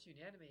generation almost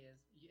unanimously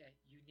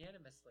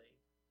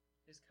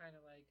is kind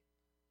of like,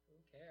 who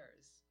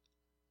cares?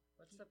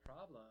 What's the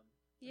problem?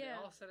 And they Yeah.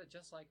 all said it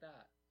just like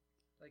that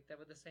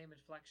with the same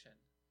inflection.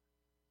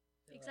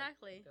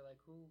 Exactly. They're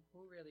like, who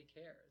really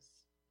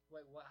cares?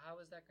 Wait, what? How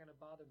is that going to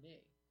bother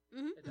me?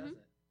 Mhm. It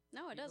doesn't.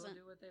 No, it People doesn't.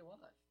 do what they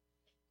want.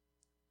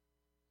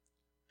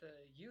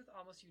 The youth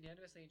almost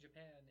unanimously in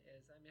Japan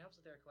is, I mean, it helps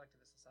that they're a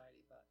collectivist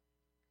society, but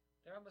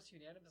they're almost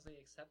unanimously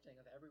accepting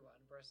of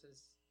everyone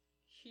versus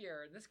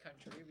here in this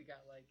country, we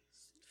got like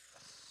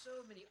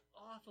so many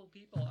awful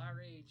people our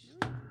age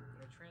that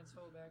are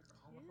transphobic or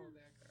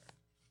homophobic or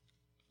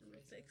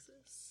racist. Fix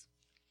this.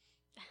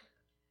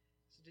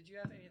 So did you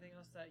have anything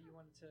else that you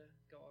wanted to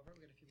go over?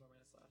 We've got a few more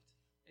minutes left.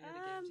 Any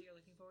other games that you're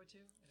looking forward to?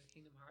 I know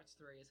Kingdom Hearts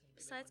 3 is going to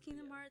be Besides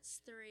Kingdom Hearts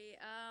 3,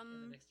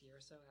 in the next year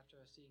or so after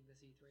seeing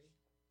this E3.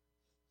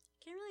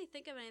 Can't really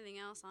think of anything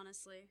else,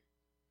 honestly.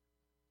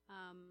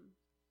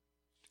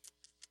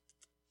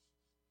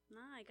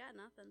 Nah, I got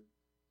nothing.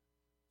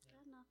 Yeah.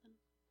 Got nothing.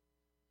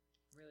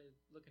 I'm really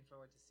looking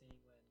forward to seeing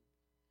when.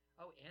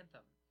 Oh,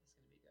 Anthem is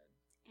going to be good.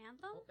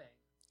 Anthem?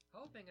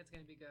 Hoping it's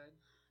going to be good.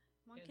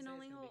 One Can't can say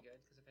only it's going to hope. be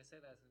good because if I say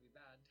that, it's going to be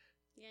bad.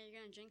 Yeah,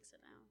 you're gonna jinx it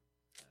now.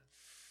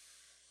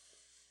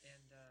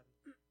 And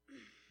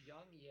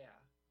Young Yeah,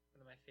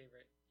 one of my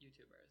favorite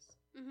YouTubers,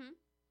 Mm-hmm.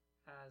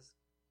 has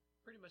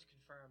pretty much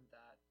confirmed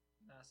that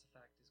Mass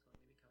Effect is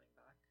going to be coming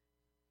back.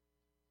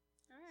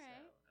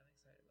 Alright. So I'm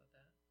excited about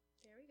that.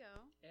 There we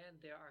go. And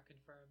there are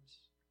confirmed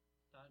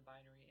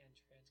non-binary and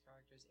trans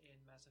characters in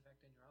Mass Effect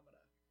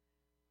Andromeda.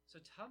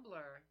 So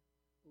Tumblr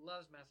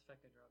loves Mass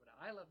Effect Andromeda.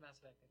 I love Mass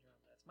Effect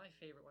Andromeda. It's my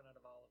favorite one out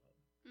of all of them.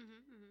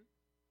 Mm-hmm. Mm-hmm.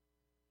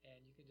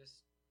 And you can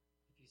just,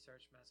 if you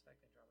search Mass Effect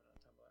Andromeda on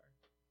Tumblr,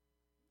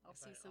 I'll you'll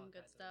see find some all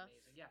good kinds of stuff.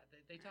 amazing- Yeah,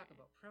 they talk Alright.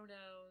 about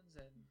pronouns,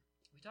 and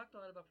we talked a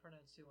lot about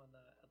pronouns too on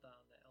the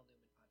El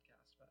Newman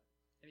podcast. But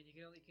I mean, you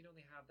can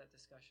only have that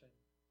discussion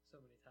so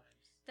many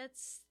times.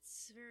 That's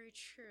very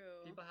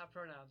true. People have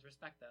pronouns,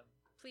 respect them.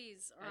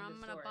 Please, or End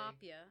I'm of gonna story.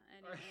 bop ya.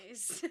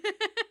 Anyways,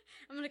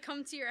 I'm gonna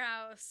come to your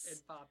house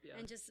And pop ya.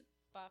 and just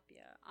bop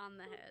ya on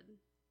the head.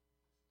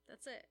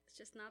 That's it. It's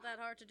just not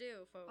that hard to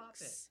do,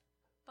 folks.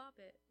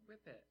 Bop it.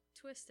 Whip it.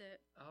 Twist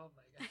it. Oh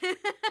my god.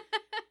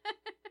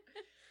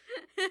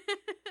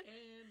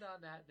 And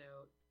on that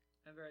note,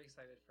 I'm very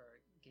excited for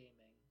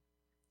gaming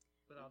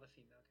with all the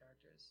female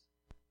characters.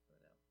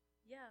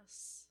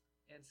 Yes.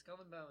 And Skull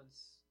and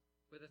Bones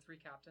with the 3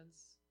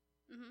 captains.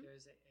 Mm-hmm.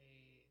 There's a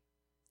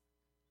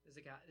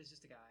guy. There's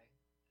just a guy,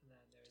 and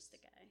then there's Just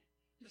a guy.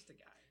 Just a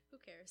guy. Who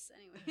cares?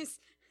 Anyways.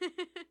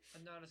 A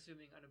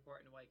non-assuming,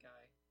 unimportant white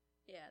guy.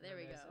 Yeah, And there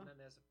we then go. And then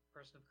there's a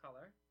person of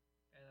color,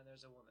 and then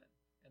there's a woman,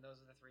 and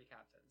those are the 3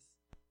 captains.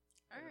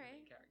 All They're the right.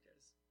 main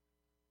characters.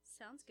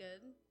 Sounds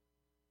good.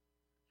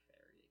 So,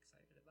 very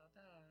excited about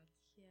that.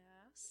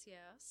 Yes,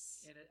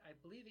 yes. And I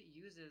believe it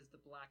uses the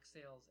Black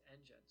Sails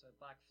engine, so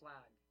Black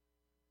Flag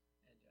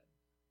engine.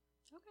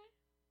 Okay.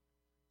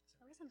 So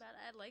That wasn't bad.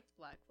 I liked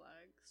Black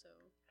Flag, so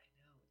I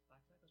know.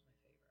 Black Flag was my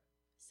favorite.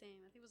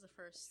 same. I think it was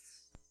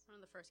one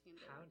of the first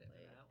games I Pound ever it for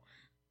played. that one.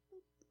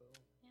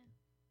 Boom. Yeah.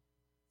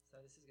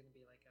 So this is going to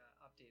be like a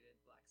updated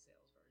Black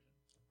Sails version.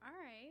 All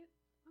right.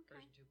 Okay.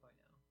 Version 2.0.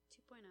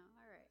 2.0.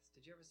 All right.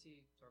 Did you ever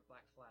see, or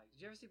Black Flag?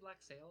 Did you ever see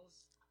Black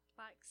Sails?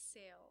 Black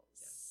Sails.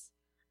 Yes.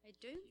 I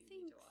don't You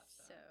think need to watch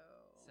that. so.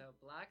 So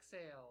Black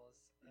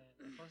Sails, and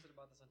I posted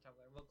about this on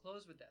Tumblr. And we'll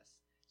close with this.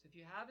 So if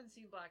you haven't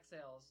seen Black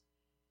Sails,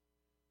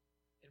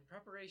 in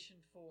preparation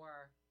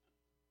for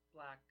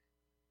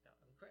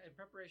in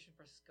preparation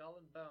for Skull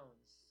and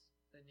Bones,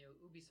 the new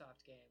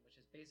Ubisoft game, which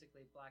is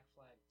basically Black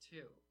Flag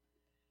 2.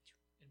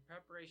 In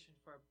preparation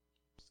for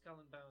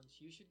Skull and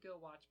Bones, you should go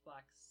watch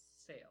Black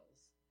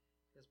Sails,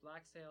 because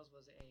Black Sails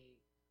was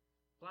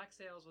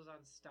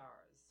on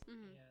Stars,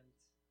 Mhm.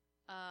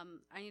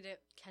 and I need to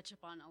catch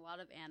up on a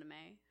lot of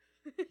anime.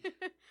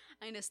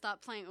 I need to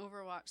stop playing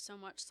Overwatch so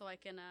much so I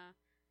can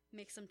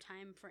make some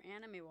time for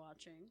anime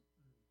watching.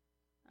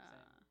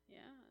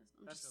 Yeah,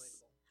 that's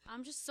relatable.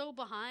 I'm just so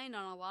behind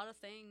on a lot of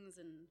things,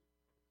 and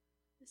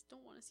I just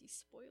don't want to see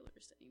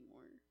spoilers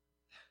anymore.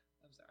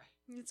 I'm sorry.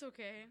 It's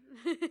okay.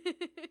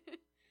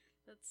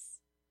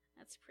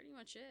 That's pretty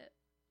much it.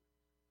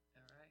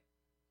 All right.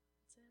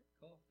 That's it.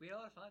 Cool. We had a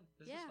lot of fun.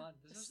 This Yeah. was fun.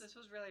 This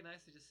was really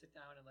nice to just sit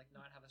down and like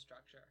not have a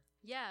structure,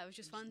 Yeah, it was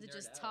just Just fun to nerd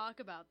just out. talk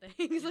about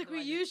things like though we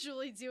I did-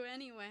 usually do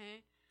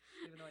anyway.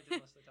 even though I did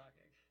most of the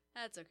talking.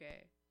 That's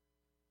okay.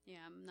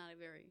 Yeah, I'm not a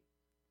very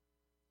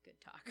good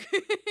talker.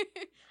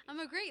 I'm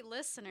a great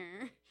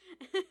listener.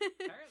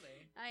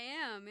 Apparently. I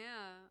am,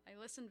 yeah. I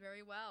listen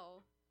very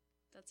well.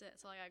 That's it.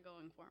 That's all I got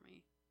going for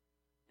me.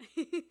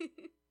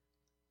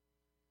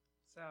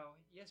 So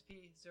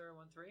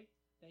ESP013,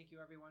 thank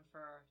you everyone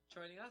for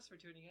joining us, for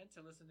tuning in,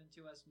 to listening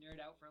to us nerd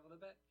out for a little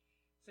bit.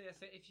 So yeah,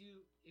 so if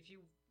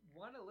you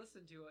want to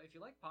listen to, if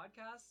you like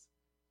podcasts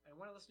and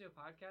want to listen to a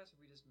podcast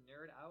where we just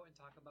nerd out and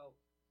talk about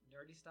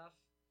nerdy stuff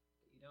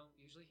that you don't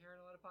usually hear in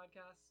a lot of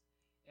podcasts.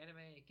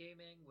 Anime,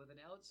 gaming, with an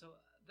L. So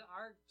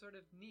our sort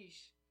of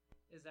niche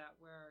is that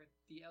we're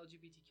the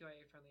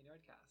LGBTQIA friendly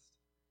nerdcast,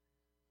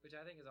 which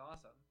I think is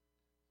awesome.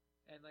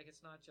 And like,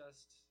 it's not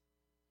just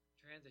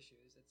trans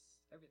issues;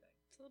 it's everything.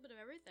 It's a little bit of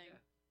everything.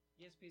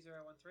 Yeah.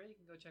 ESP013. You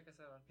can go check us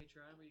out on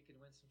Patreon, where you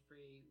can win some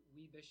free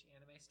Weebish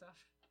anime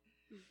stuff.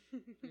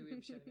 Free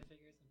Weebish anime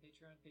figures on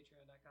Patreon.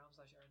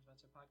 Patreon.com/Aaron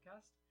Spencer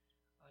Podcast.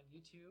 On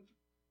YouTube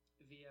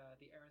via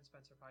the Aaron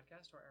Spencer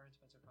Podcast or Aaron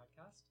Spencer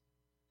Podcast.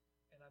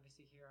 And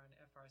obviously here on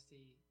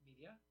FRC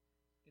Media,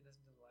 you can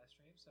listen to the live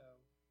stream. So,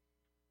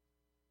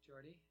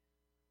 Jordy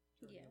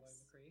Yes. Eloy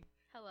McCree.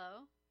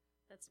 Hello,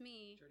 that's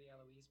me. Jordy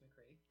Eloise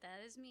McCree.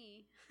 That is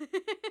me.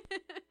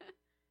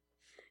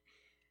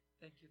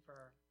 Thank you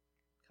for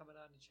coming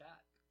on to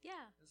chat.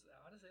 Yeah.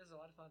 Honestly, this is a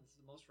lot of fun. This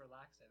is the most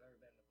relaxed I've ever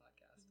been in a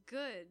podcast.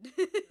 Good.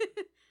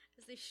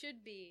 As they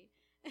should be.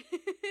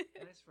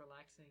 A nice,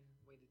 relaxing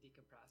way to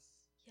decompress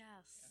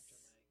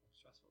Yes. after my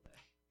stressful day.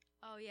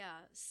 Oh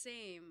yeah,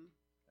 same.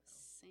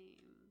 So.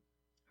 Same.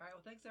 All right.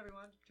 Well, thanks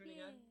everyone for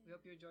tuning in. Yay. We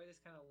hope you enjoy this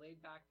kind of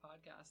laid-back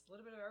podcast. A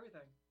little bit of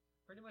everything.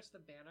 Pretty much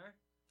the banner,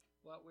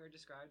 what we're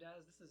described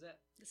as. This is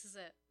it. This is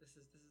it. This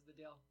is the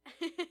deal.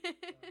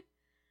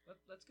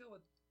 Let's go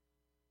with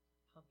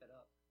 "Pump It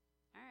Up."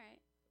 All right.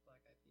 The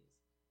Black Eyed Peas.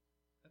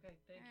 Okay.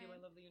 Thank you, my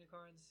lovely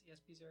unicorns.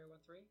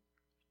 ESP013.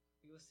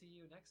 We will see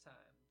you next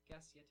time.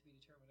 Guests yet to be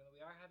determined. Although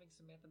we are having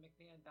Samantha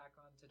McMahon back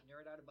on to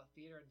nerd out about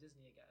theater and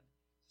Disney again.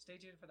 So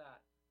stay tuned for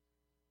that.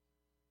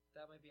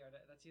 That might be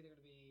that's either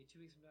going to be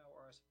 2 weeks from now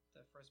or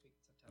the first week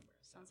in September.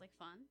 Sounds like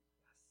fun.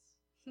 Yes.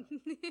 So,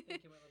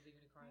 thank you, my lovely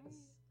unicorns.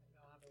 And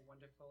y'all have a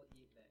wonderful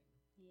evening.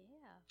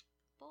 Yeah.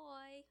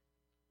 Boy.